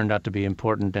 and that turned out to be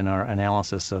important in our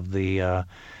analysis of the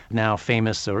now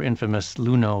famous or infamous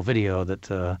Luno video that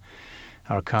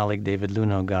our colleague David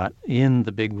Luno got in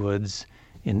the Big Woods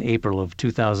in April of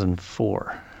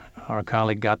 2004. Our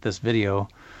colleague got this video,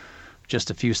 just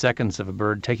a few seconds of a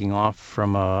bird taking off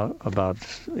from about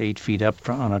 8 feet up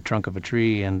on a trunk of a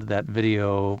tree, and that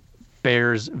video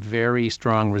bears very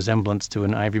strong resemblance to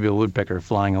an ivory-bill woodpecker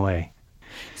flying away.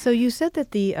 So you said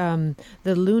that the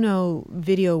Luno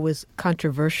video was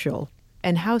controversial,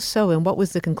 and how so? And what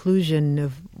was the conclusion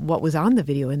of what was on the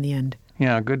video in the end?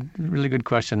 Yeah, really good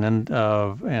question.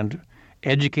 And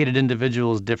educated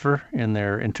individuals differ in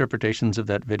their interpretations of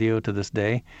that video to this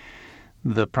day.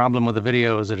 The problem with the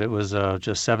video is that it was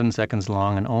just 7 seconds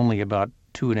long, and only about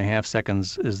 2.5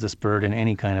 seconds is this bird in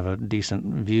any kind of a decent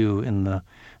view in the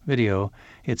video.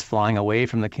 It's flying away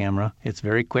from the camera. It's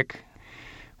very quick.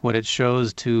 What it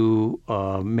shows to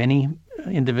many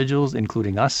individuals,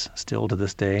 including us still to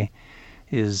this day,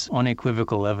 is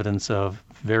unequivocal evidence of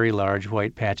very large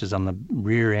white patches on the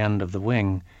rear end of the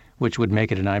wing, which would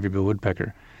make it an ivory-bill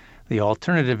woodpecker. The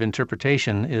alternative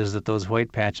interpretation is that those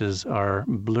white patches are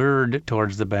blurred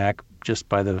towards the back just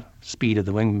by the speed of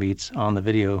the wing beats on the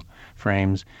video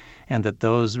frames, and that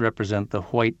those represent the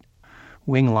white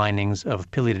wing linings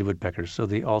of pileated woodpeckers. So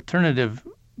the alternative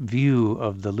view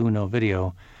of the Luno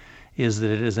video is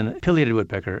that it is a pileated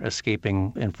woodpecker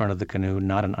escaping in front of the canoe,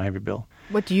 not an ivory-bill.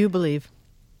 What do you believe?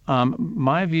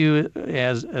 My view,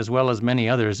 as well as many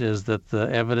others, is that the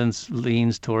evidence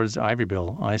leans towards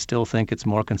ivory-bill. I still think it's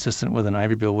more consistent with an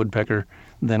ivory-bill woodpecker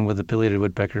than with a pileated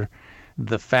woodpecker.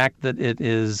 The fact that it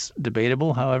is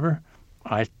debatable, however,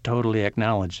 I totally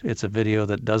acknowledge. It's a video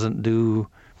that doesn't do,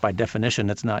 by definition,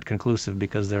 it's not conclusive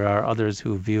because there are others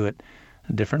who view it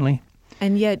differently.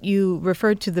 And yet you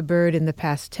referred to the bird in the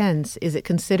past tense. Is it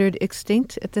considered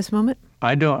extinct at this moment?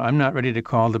 I'm not ready to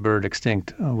call the bird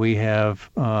extinct. We have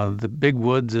the Big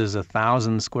Woods is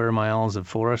 1,000 square miles of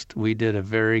forest. We did a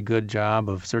very good job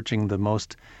of searching the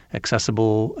most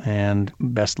accessible and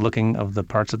best looking of the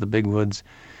parts of the Big Woods,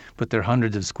 but there are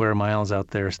hundreds of square miles out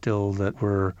there still that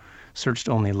were searched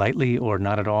only lightly or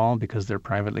not at all because they're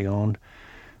privately owned.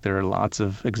 There are lots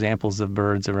of examples of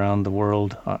birds around the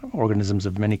world, organisms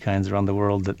of many kinds around the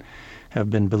world that have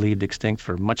been believed extinct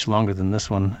for much longer than this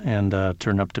one and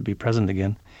turn up to be present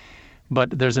again.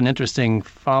 But there's an interesting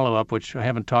follow-up, which I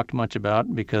haven't talked much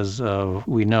about because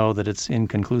we know that it's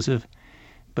inconclusive.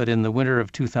 But in the winter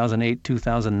of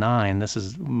 2008-2009, this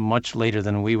is much later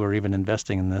than we were even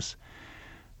investing in this,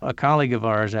 a colleague of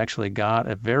ours actually got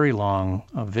a very long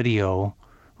video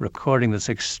recording that's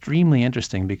extremely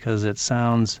interesting because it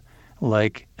sounds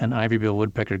like an ivory-bill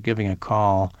woodpecker giving a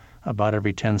call about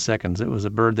every 10 seconds. It was a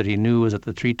bird that he knew was at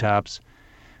the treetops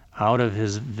out of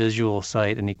his visual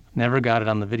sight, and he never got it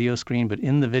on the video screen, but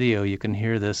in the video you can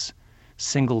hear this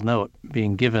single note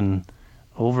being given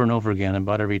over and over again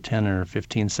about every 10 or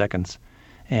 15 seconds.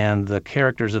 And the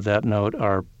characters of that note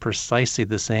are precisely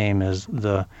the same as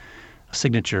the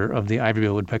signature of the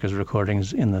ivory-bill woodpecker's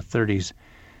recordings in the 30s.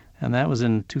 And that was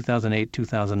in 2008,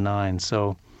 2009.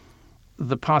 So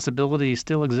the possibility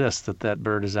still exists that that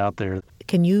bird is out there.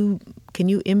 Can you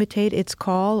imitate its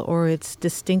call or its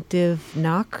distinctive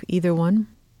knock, either one?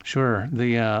 Sure.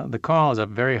 The call is a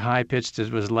very high-pitched.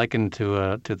 It was likened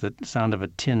to the sound of a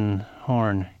tin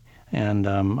horn. And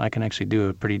I can actually do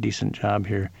a pretty decent job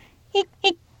here.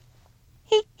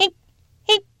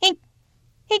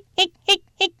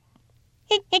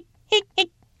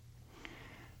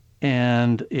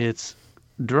 And its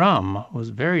drum was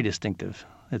very distinctive.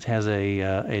 It has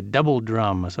a double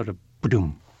drum, a sort of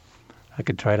boom. I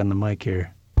could try it on the mic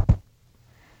here.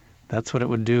 That's what it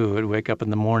would do. It would wake up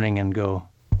in the morning and go.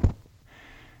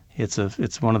 It's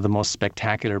one of the most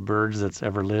spectacular birds that's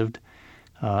ever lived.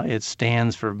 It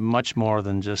stands for much more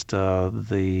than just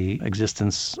the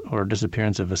existence or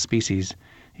disappearance of a species.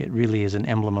 It really is an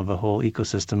emblem of a whole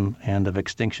ecosystem and of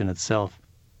extinction itself.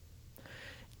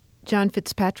 John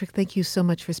Fitzpatrick, thank you so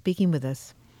much for speaking with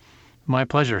us. My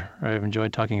pleasure. I've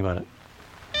enjoyed talking about it.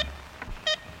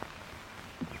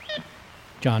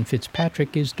 John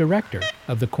Fitzpatrick is director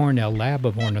of the Cornell Lab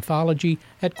of Ornithology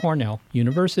at Cornell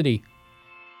University.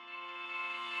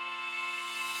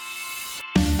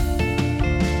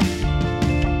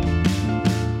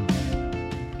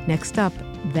 Next up,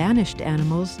 vanished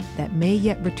animals that may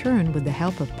yet return with the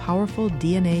help of powerful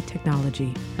DNA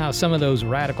technology. Now, some of those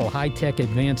radical high-tech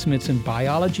advancements in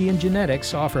biology and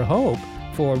genetics offer hope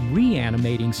for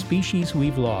reanimating species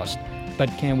we've lost. But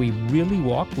can we really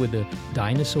walk with the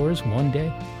dinosaurs one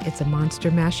day? It's a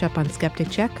monster mashup on Skeptic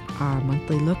Check, our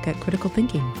monthly look at critical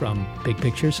thinking. From Big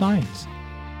Picture Science.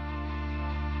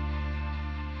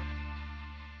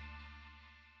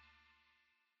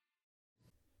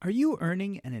 Are you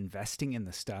earning and investing in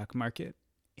the stock market?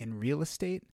 In real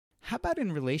estate? How about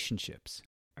in relationships?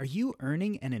 Are you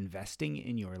earning and investing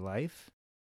in your life?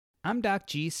 I'm Doc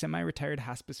G, semi-retired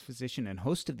hospice physician and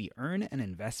host of the Earn and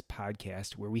Invest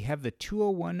podcast, where we have the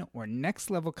 201 or next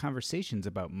level conversations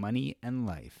about money and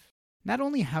life. Not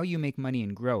only how you make money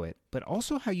and grow it, but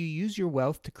also how you use your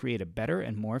wealth to create a better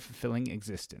and more fulfilling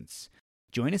existence.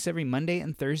 Join us every Monday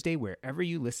and Thursday wherever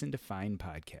you listen to fine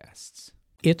podcasts.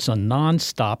 It's a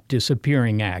non-stop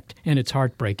disappearing act, and it's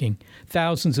heartbreaking.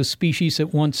 Thousands of species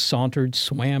that once sauntered,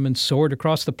 swam, and soared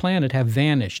across the planet have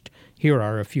vanished. Here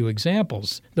are a few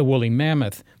examples: the woolly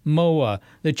mammoth, moa,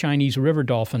 the Chinese river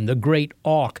dolphin, the great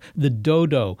auk, the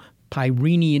dodo,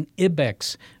 Pyrenean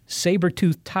ibex,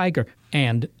 saber-toothed tiger,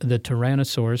 and the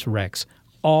Tyrannosaurus rex.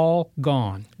 All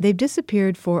gone. They've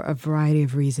disappeared for a variety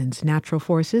of reasons. Natural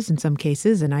forces, in some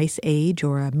cases, an ice age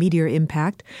or a meteor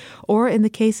impact, or in the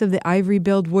case of the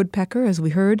ivory-billed woodpecker, as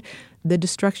we heard, the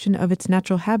destruction of its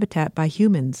natural habitat by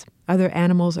humans. Other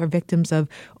animals are victims of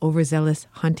overzealous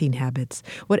hunting habits.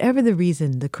 Whatever the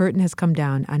reason, the curtain has come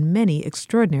down on many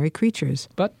extraordinary creatures.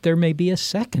 But there may be a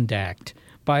second act.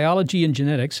 Biology and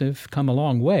genetics have come a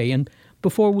long way, and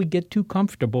before we get too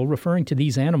comfortable referring to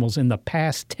these animals in the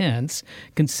past tense,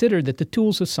 consider that the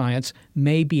tools of science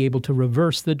may be able to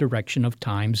reverse the direction of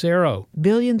time's arrow.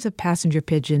 Billions of passenger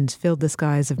pigeons filled the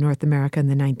skies of North America in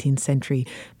the 19th century.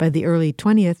 By the early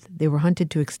 20th, they were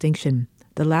hunted to extinction.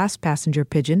 The last passenger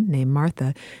pigeon, named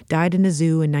Martha, died in a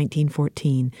zoo in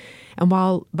 1914. And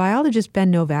while biologist Ben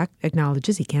Novak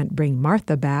acknowledges he can't bring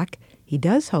Martha back, he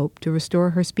does hope to restore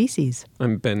her species.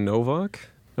 I'm Ben Novak.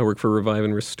 I work for Revive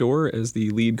and Restore as the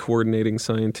lead coordinating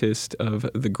scientist of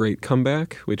The Great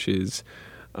Comeback, which is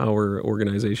our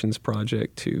organization's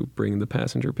project to bring the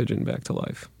passenger pigeon back to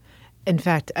life. In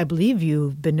fact, I believe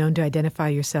you've been known to identify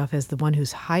yourself as the one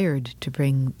who's hired to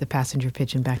bring the passenger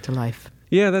pigeon back to life.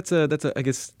 Yeah, that's a I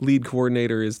guess lead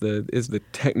coordinator is the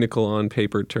technical on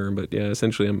paper term, but yeah,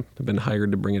 essentially I've been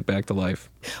hired to bring it back to life.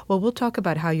 Well, we'll talk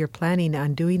about how you're planning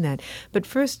on doing that. But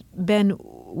first, Ben,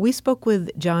 we spoke with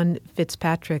John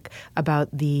Fitzpatrick about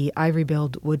the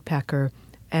ivory-billed woodpecker,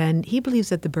 and he believes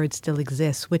that the bird still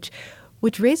exists, which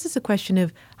raises the question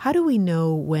of how do we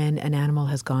know when an animal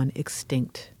has gone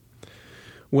extinct?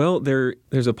 Well,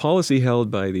 there's a policy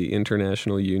held by the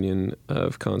International Union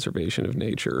of Conservation of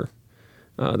Nature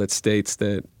that states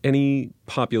that any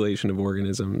population of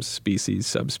organisms, species,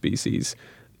 subspecies,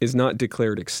 is not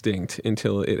declared extinct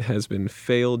until it has been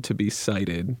failed to be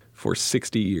cited for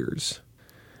 60 years.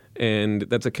 And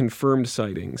that's a confirmed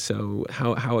sighting. So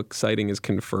how a sighting is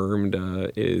confirmed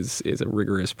is a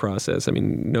rigorous process. I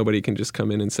mean, nobody can just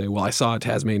come in and say, well, I saw a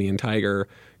Tasmanian tiger.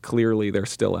 Clearly, they're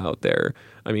still out there.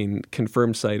 I mean,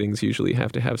 confirmed sightings usually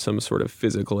have to have some sort of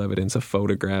physical evidence, a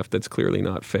photograph that's clearly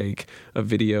not fake. A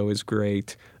video is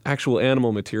great. Actual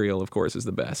animal material, of course, is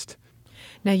the best.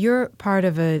 Now, you're part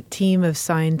of a team of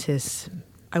scientists.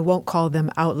 I won't call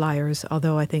them outliers,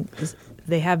 although I think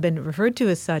they have been referred to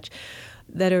as such,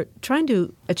 that are trying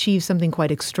to achieve something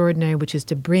quite extraordinary, which is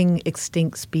to bring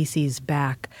extinct species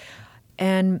back.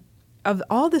 And of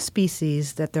all the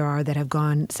species that there are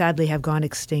that sadly have gone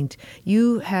extinct,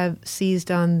 you have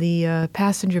seized on the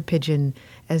passenger pigeon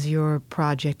as your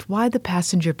project. Why the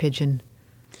passenger pigeon?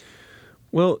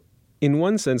 Well, in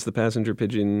one sense, the passenger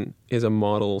pigeon is a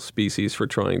model species for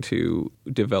trying to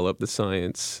develop the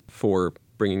science for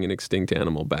bringing an extinct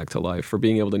animal back to life, for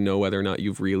being able to know whether or not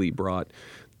you've really brought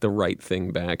the right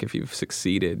thing back, if you've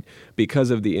succeeded.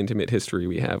 Because of the intimate history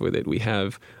we have with it, we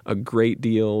have a great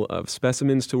deal of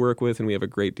specimens to work with, and we have a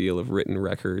great deal of written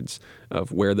records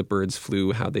of where the birds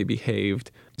flew, how they behaved,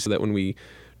 so that when we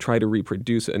try to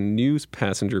reproduce a new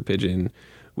passenger pigeon,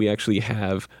 we actually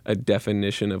have a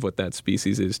definition of what that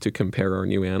species is to compare our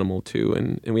new animal to.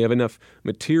 And we have enough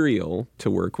material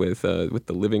to work with the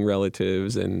living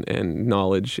relatives and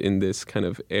knowledge in this kind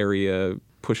of area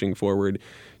pushing forward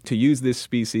to use this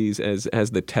species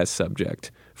as the test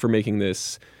subject for making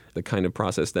this the kind of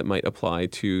process that might apply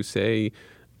to, say,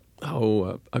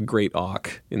 a great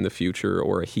auk in the future,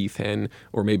 or a heath hen,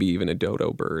 or maybe even a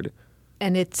dodo bird.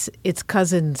 And its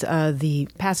cousins, the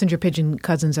passenger pigeon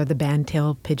cousins are the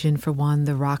band-tail pigeon for one,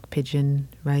 the rock pigeon,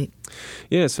 right?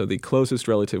 Yeah, so the closest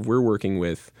relative we're working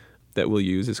with that we'll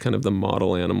use as kind of the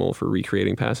model animal for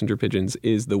recreating passenger pigeons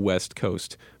is the West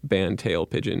Coast band-tail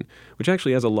pigeon, which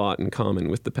actually has a lot in common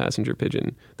with the passenger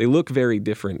pigeon. They look very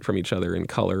different from each other in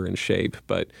color and shape,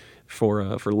 but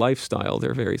for lifestyle,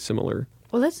 they're very similar.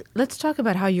 Well, let's talk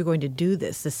about how you're going to do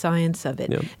this, the science of it.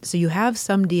 Yeah. So you have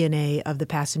some DNA of the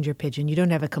passenger pigeon. You don't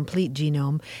have a complete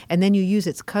genome, and then you use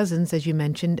its cousins, as you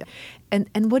mentioned.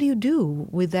 And what do you do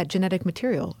with that genetic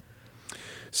material?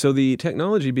 So the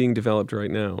technology being developed right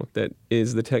now, that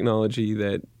is the technology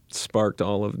that sparked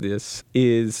all of this,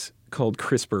 is called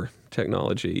CRISPR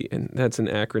technology, and that's an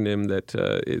acronym that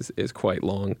is quite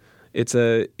long. It's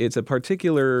a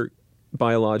particular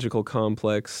biological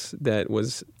complex that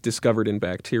was discovered in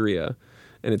bacteria,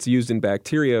 and it's used in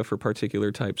bacteria for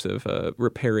particular types of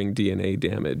repairing DNA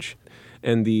damage.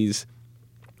 And these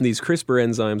CRISPR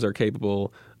enzymes are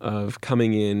capable of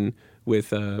coming in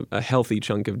with a healthy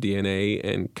chunk of DNA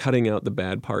and cutting out the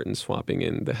bad part and swapping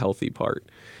in the healthy part.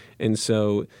 And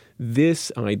so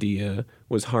this idea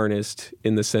was harnessed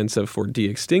in the sense of for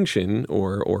de-extinction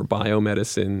or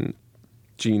biomedicine,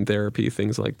 gene therapy,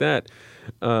 things like that,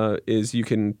 is you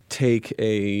can take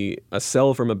a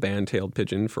cell from a band-tailed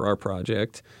pigeon for our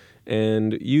project,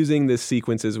 and using the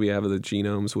sequences we have of the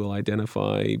genomes, we'll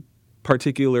identify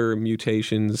particular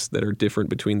mutations that are different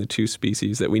between the two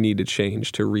species that we need to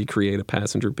change to recreate a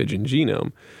passenger pigeon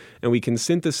genome. And we can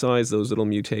synthesize those little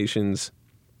mutations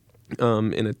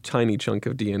in a tiny chunk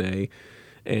of DNA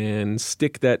and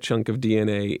stick that chunk of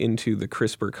DNA into the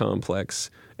CRISPR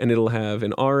complex, and it'll have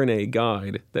an RNA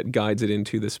guide that guides it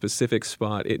into the specific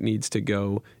spot it needs to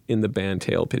go in the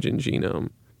band-tail pigeon genome.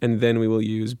 And then we will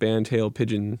use band-tail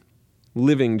pigeon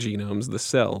living genomes, the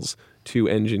cells, to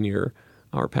engineer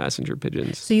our passenger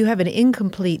pigeons. So you have an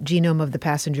incomplete genome of the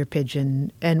passenger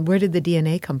pigeon, and where did the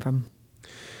DNA come from?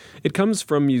 It comes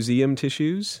from museum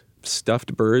tissues,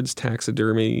 stuffed birds,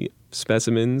 taxidermy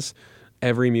specimens.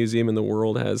 Every museum in the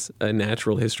world has a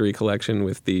natural history collection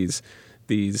with these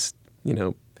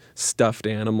stuffed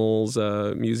animals,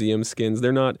 museum skins.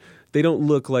 They don't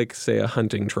look like, say, a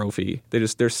hunting trophy.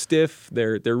 They're stiff.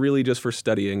 They're really just for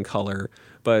studying color,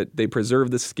 but they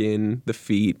preserve the skin, the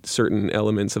feet, certain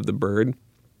elements of the bird.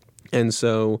 And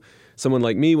so someone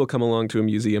like me will come along to a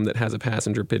museum that has a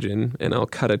passenger pigeon, and I'll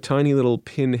cut a tiny little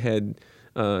pinhead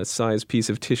sized piece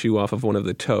of tissue off of one of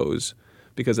the toes.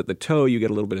 Because at the toe, you get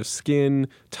a little bit of skin,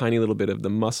 tiny little bit of the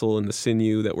muscle and the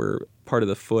sinew that were part of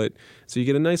the foot. So you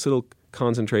get a nice little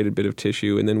concentrated bit of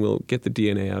tissue, and then we'll get the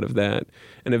DNA out of that.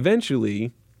 And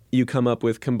eventually, you come up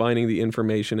with combining the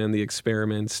information and the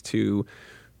experiments to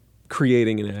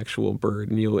creating an actual bird.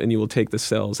 And you will take the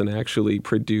cells and actually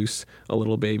produce a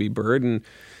little baby bird. And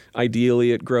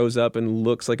ideally, it grows up and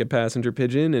looks like a passenger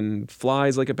pigeon and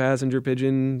flies like a passenger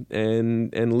pigeon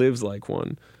and lives like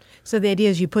one. So the idea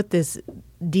is you put this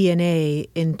DNA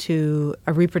into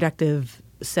a reproductive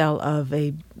cell of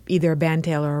either a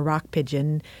band-tail or a rock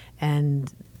pigeon,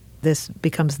 and this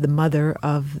becomes the mother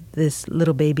of this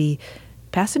little baby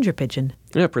passenger pigeon.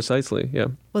 Yeah, precisely, yeah.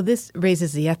 Well, this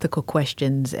raises the ethical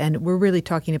questions, and we're really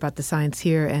talking about the science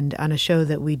here. And on a show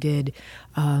that we did,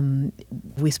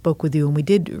 we spoke with you, and we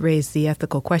did raise the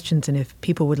ethical questions. And if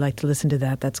people would like to listen to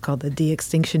that, that's called the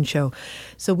De-Extinction Show.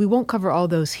 So we won't cover all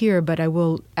those here, but I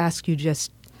will ask you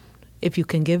just if you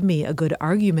can give me a good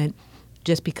argument,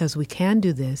 just because we can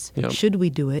do this, yep. Should we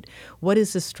do it? What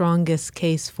is the strongest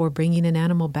case for bringing an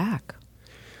animal back?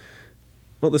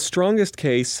 Well, the strongest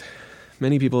case,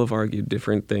 many people have argued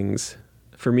different things.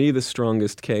 For me, the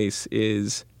strongest case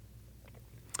is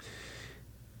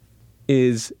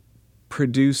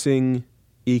producing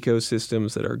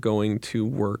ecosystems that are going to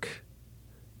work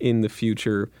in the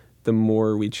future the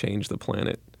more we change the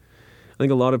planet. I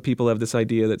think a lot of people have this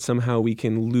idea that somehow we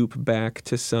can loop back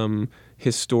to some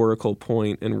historical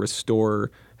point and restore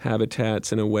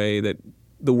habitats in a way that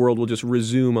the world will just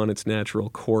resume on its natural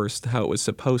course to how it was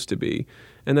supposed to be.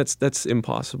 And that's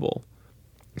impossible.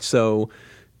 So,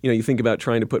 you think about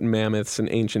trying to put mammoths and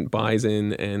ancient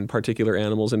bison and particular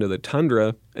animals into the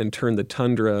tundra and turn the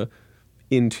tundra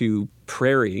into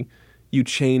prairie, you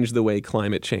change the way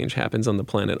climate change happens on the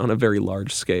planet on a very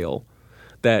large scale.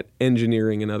 That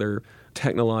engineering and other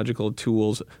technological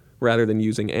tools, rather than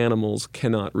using animals,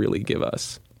 cannot really give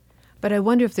us. But I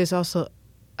wonder if there's also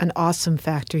an awesome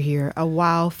factor here, a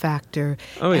wow factor,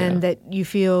 and that we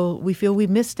feel we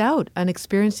missed out on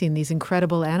experiencing these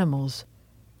incredible animals.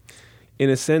 In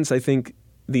a sense, I think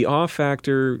the awe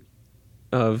factor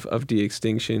of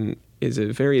de-extinction is a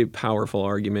very powerful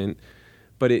argument,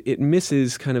 but it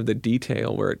misses kind of the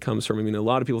detail where it comes from. I mean, a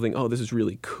lot of people think, oh, this is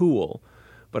really cool,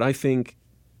 but I think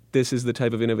this is the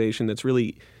type of innovation that's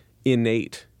really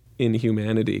innate in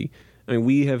humanity. I mean,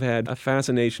 we have had a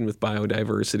fascination with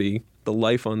biodiversity, the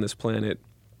life on this planet,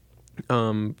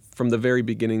 from the very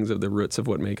beginnings of the roots of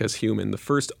what make us human. The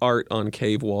first art on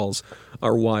cave walls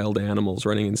are wild animals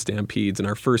running in stampedes, and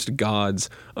our first gods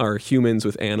are humans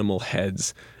with animal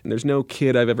heads. And there's no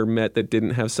kid I've ever met that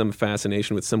didn't have some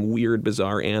fascination with some weird,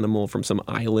 bizarre animal from some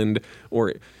island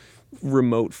or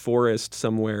remote forest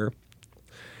somewhere.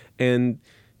 And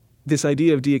this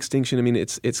idea of de-extinction, I mean,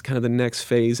 it's kind of the next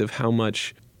phase of how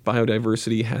much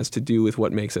biodiversity has to do with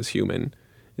what makes us human.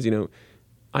 Is,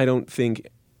 I don't think,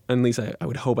 at least I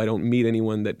would hope I don't meet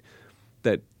anyone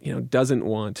that doesn't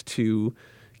want to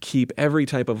keep every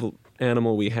type of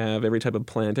animal we have, every type of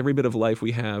plant, every bit of life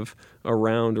we have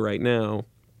around right now,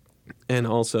 and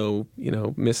also,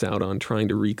 miss out on trying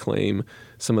to reclaim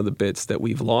some of the bits that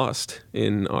we've lost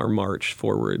in our march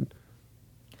forward.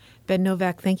 Ben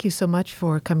Novak, thank you so much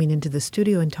for coming into the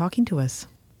studio and talking to us.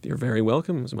 You're very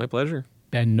welcome. It was my pleasure.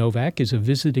 Ben Novak is a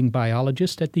visiting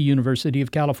biologist at the University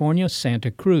of California,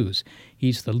 Santa Cruz.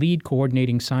 He's the lead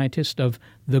coordinating scientist of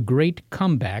The Great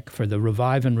Comeback for the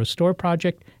Revive and Restore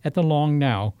Project at the Long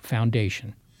Now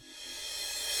Foundation.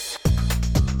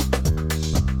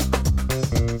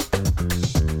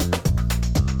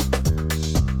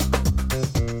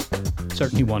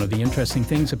 Certainly one of the interesting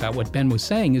things about what Ben was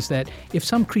saying is that if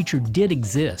some creature did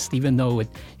exist, even though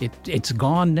it's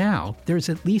gone now, there's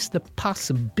at least the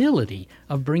possibility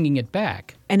of bringing it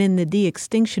back. And in the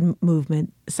de-extinction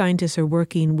movement, scientists are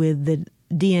working with the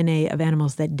DNA of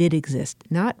animals that did exist,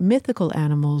 not mythical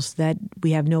animals that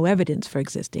we have no evidence for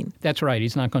existing. That's right.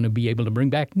 He's not going to be able to bring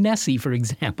back Nessie, for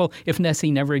example, if Nessie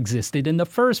never existed in the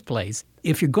first place.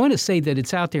 If you're going to say that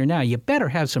it's out there now, you better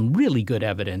have some really good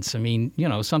evidence. I mean,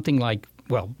 something like,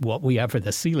 what we have for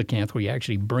the coelacanth, where you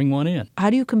actually bring one in. How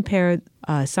do you compare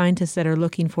scientists that are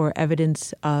looking for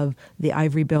evidence of the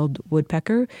ivory-billed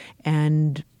woodpecker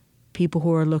and people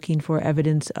who are looking for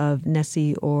evidence of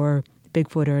Nessie or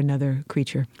Bigfoot or another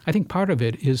creature? I think part of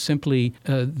it is simply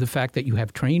the fact that you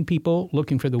have trained people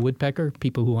looking for the woodpecker,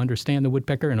 people who understand the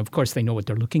woodpecker, and of course they know what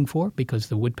they're looking for because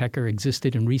the woodpecker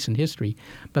existed in recent history.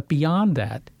 But beyond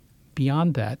that,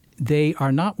 they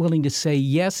are not willing to say,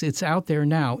 yes, it's out there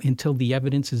now until the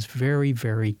evidence is very,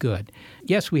 very good.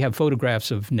 Yes, we have photographs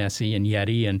of Nessie and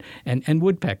Yeti and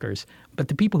woodpeckers, but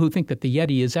the people who think that the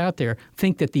Yeti is out there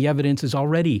think that the evidence is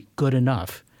already good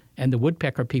enough. And the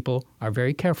woodpecker people are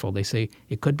very careful. They say,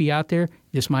 it could be out there,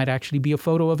 this might actually be a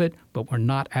photo of it, but we're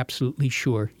not absolutely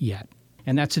sure yet.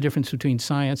 And that's the difference between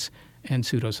science and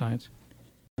pseudoscience.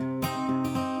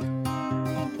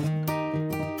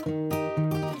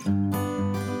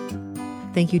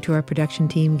 Thank you to our production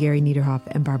team, Gary Niederhoff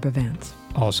and Barbara Vance.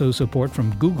 Also support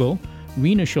from Google,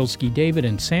 Rena Shulsky-David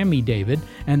and Sammy David,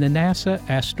 and the NASA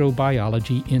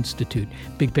Astrobiology Institute.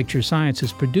 Big Picture Science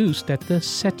is produced at the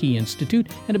SETI Institute,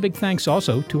 and a big thanks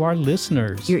also to our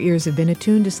listeners. Your ears have been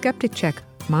attuned to Skeptic Check,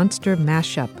 Monster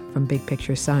Mashup from Big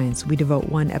Picture Science. We devote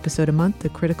one episode a month to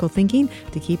critical thinking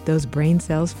to keep those brain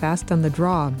cells fast on the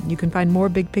draw. You can find more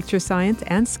Big Picture Science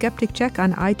and Skeptic Check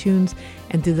on iTunes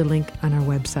and through the link on our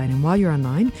website. And while you're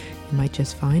online, you might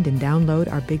just find and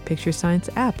download our Big Picture Science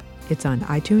app. It's on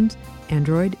iTunes,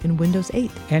 Android, and Windows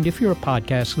 8. And if you're a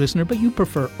podcast listener, but you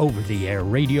prefer over-the-air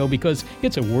radio because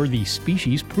it's a worthy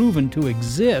species proven to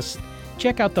exist,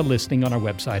 check out the listing on our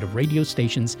website of radio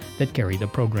stations that carry the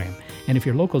program. And if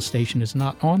your local station is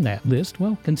not on that list,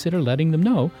 well, consider letting them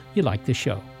know you like the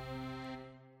show.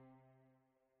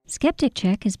 Skeptic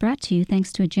Check is brought to you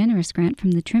thanks to a generous grant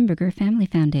from the Trimberger Family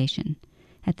Foundation.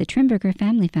 At the Trimberger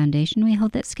Family Foundation, we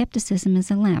hold that skepticism is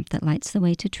a lamp that lights the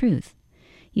way to truth.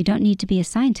 You don't need to be a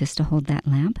scientist to hold that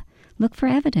lamp. Look for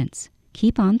evidence.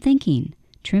 Keep on thinking.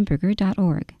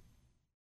 Trimberger.org.